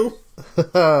about you.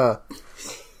 What?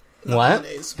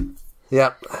 Holidays.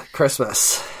 Yep.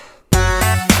 Christmas.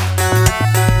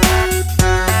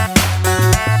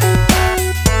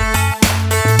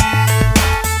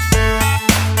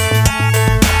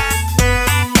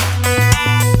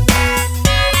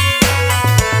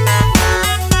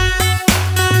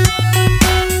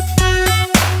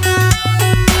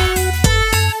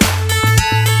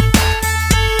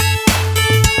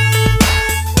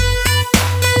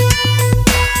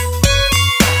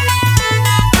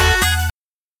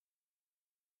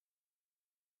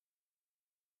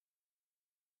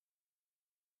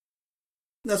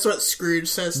 That's what Scrooge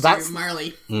says That's- to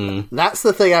Marley. That's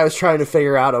the thing I was trying to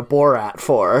figure out a Borat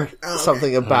for. okay.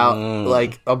 Something about,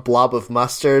 like, a blob of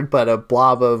mustard, but a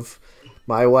blob of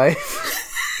my wife.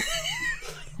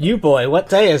 You boy, what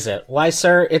day is it? Why,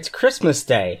 sir, it's Christmas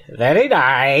Day. Very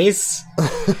nice.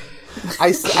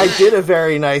 I did a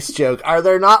very nice joke. Are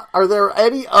there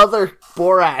any other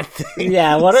Borat thing?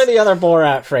 Yeah, what are the other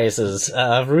Borat phrases?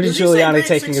 Rudy Did you say Giuliani great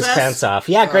taking his success? pants off.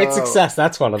 Yeah, great success.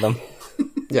 That's one of them.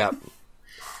 Yeah.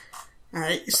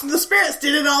 Alright, so the spirits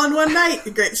did it all in one night.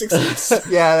 Great success.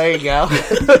 Yeah, there you go.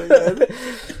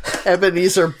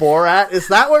 Ebenezer Borat. Is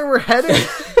that where we're headed?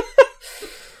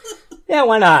 Yeah,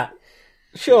 why not?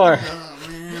 Sure. Oh,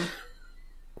 man.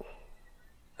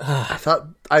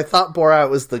 I thought Borat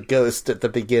was the ghost at the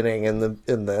beginning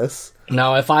in this.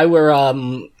 No, if I were,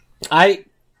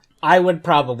 I would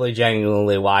probably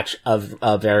genuinely watch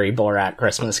a very Borat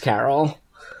Christmas Carol.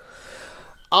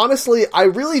 Honestly, I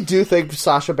really do think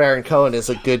Sacha Baron Cohen is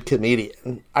a good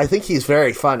comedian. I think he's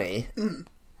very funny.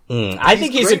 I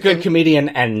think he's a great good in- comedian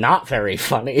and not very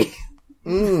funny.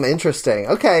 Interesting.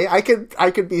 Okay, I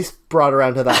could be brought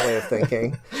around to that way of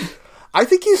thinking. I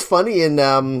think he's funny in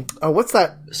what's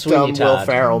that Sweeney dumb Will Todd.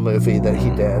 Ferrell movie that he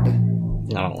did?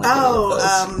 I don't like any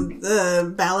of those.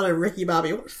 The Ballad of Ricky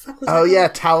Bobby. What the fuck was that? Oh yeah,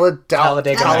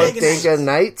 Talladega Talladega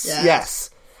Nights. Yeah. Yes.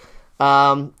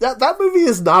 That movie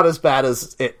is not as bad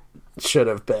as it should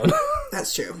have been.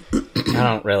 That's true. I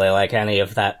don't really like any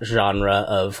of that genre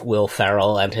of Will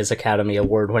Ferrell and his Academy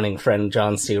Award-winning friend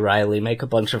John C. Reilly make a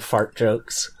bunch of fart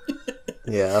jokes.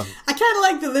 Yeah. I kind of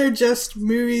like that they're just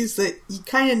movies that you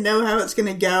kind of know how it's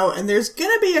going to go, and there's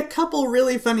going to be a couple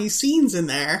really funny scenes in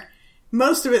there.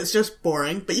 Most of it's just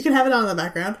boring, but you can have it on in the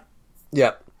background.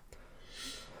 Yep.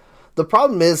 The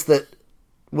problem is that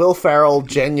Will Ferrell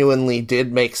genuinely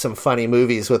did make some funny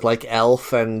movies with like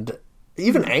Elf, and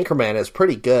even Anchorman is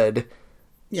pretty good.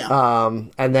 Yeah.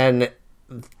 And then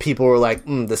people were like,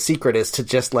 the secret is to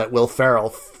just let Will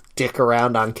Ferrell dick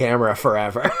around on camera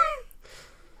forever.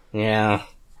 Yeah.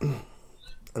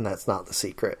 And that's not the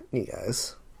secret, you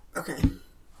guys. Okay.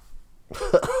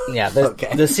 Yeah,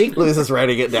 Okay. Luz is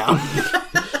writing it down.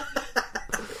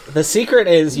 The secret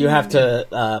is you have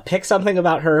to pick something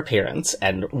about her appearance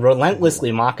and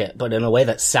relentlessly mock it, but in a way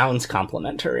that sounds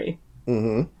complimentary.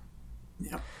 Yeah.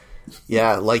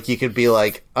 Yeah, like you could be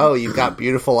like, oh, you've got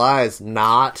beautiful eyes.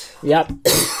 Not. Yep.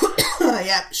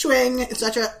 Yeah. Swing,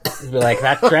 etc. Be like,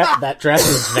 that dress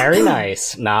is very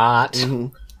nice. Not.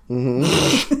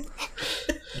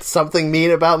 Something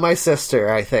mean about my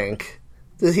sister, I think.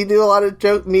 Did he do a lot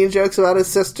of mean jokes about his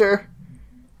sister?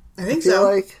 I think I feel so.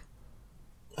 like.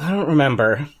 I don't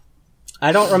remember.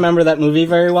 I don't remember that movie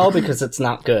very well because it's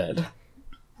not good.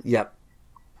 Yep.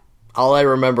 All I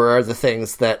remember are the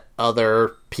things that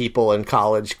other people in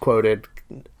college quoted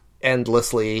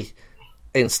endlessly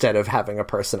instead of having a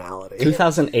personality.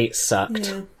 2008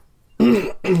 sucked.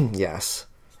 Yes.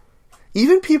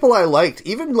 Even people I liked,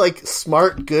 even like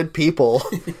smart, good people,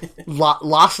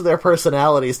 lost their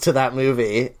personalities to that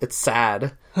movie. It's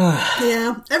sad.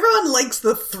 Yeah. Everyone likes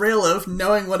the thrill of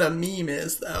knowing what a meme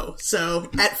is, though. So,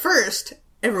 at first,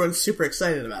 everyone's super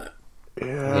excited about it.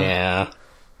 Yeah.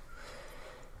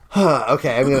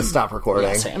 Okay, I'm going to stop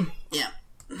recording. Sam. Yeah.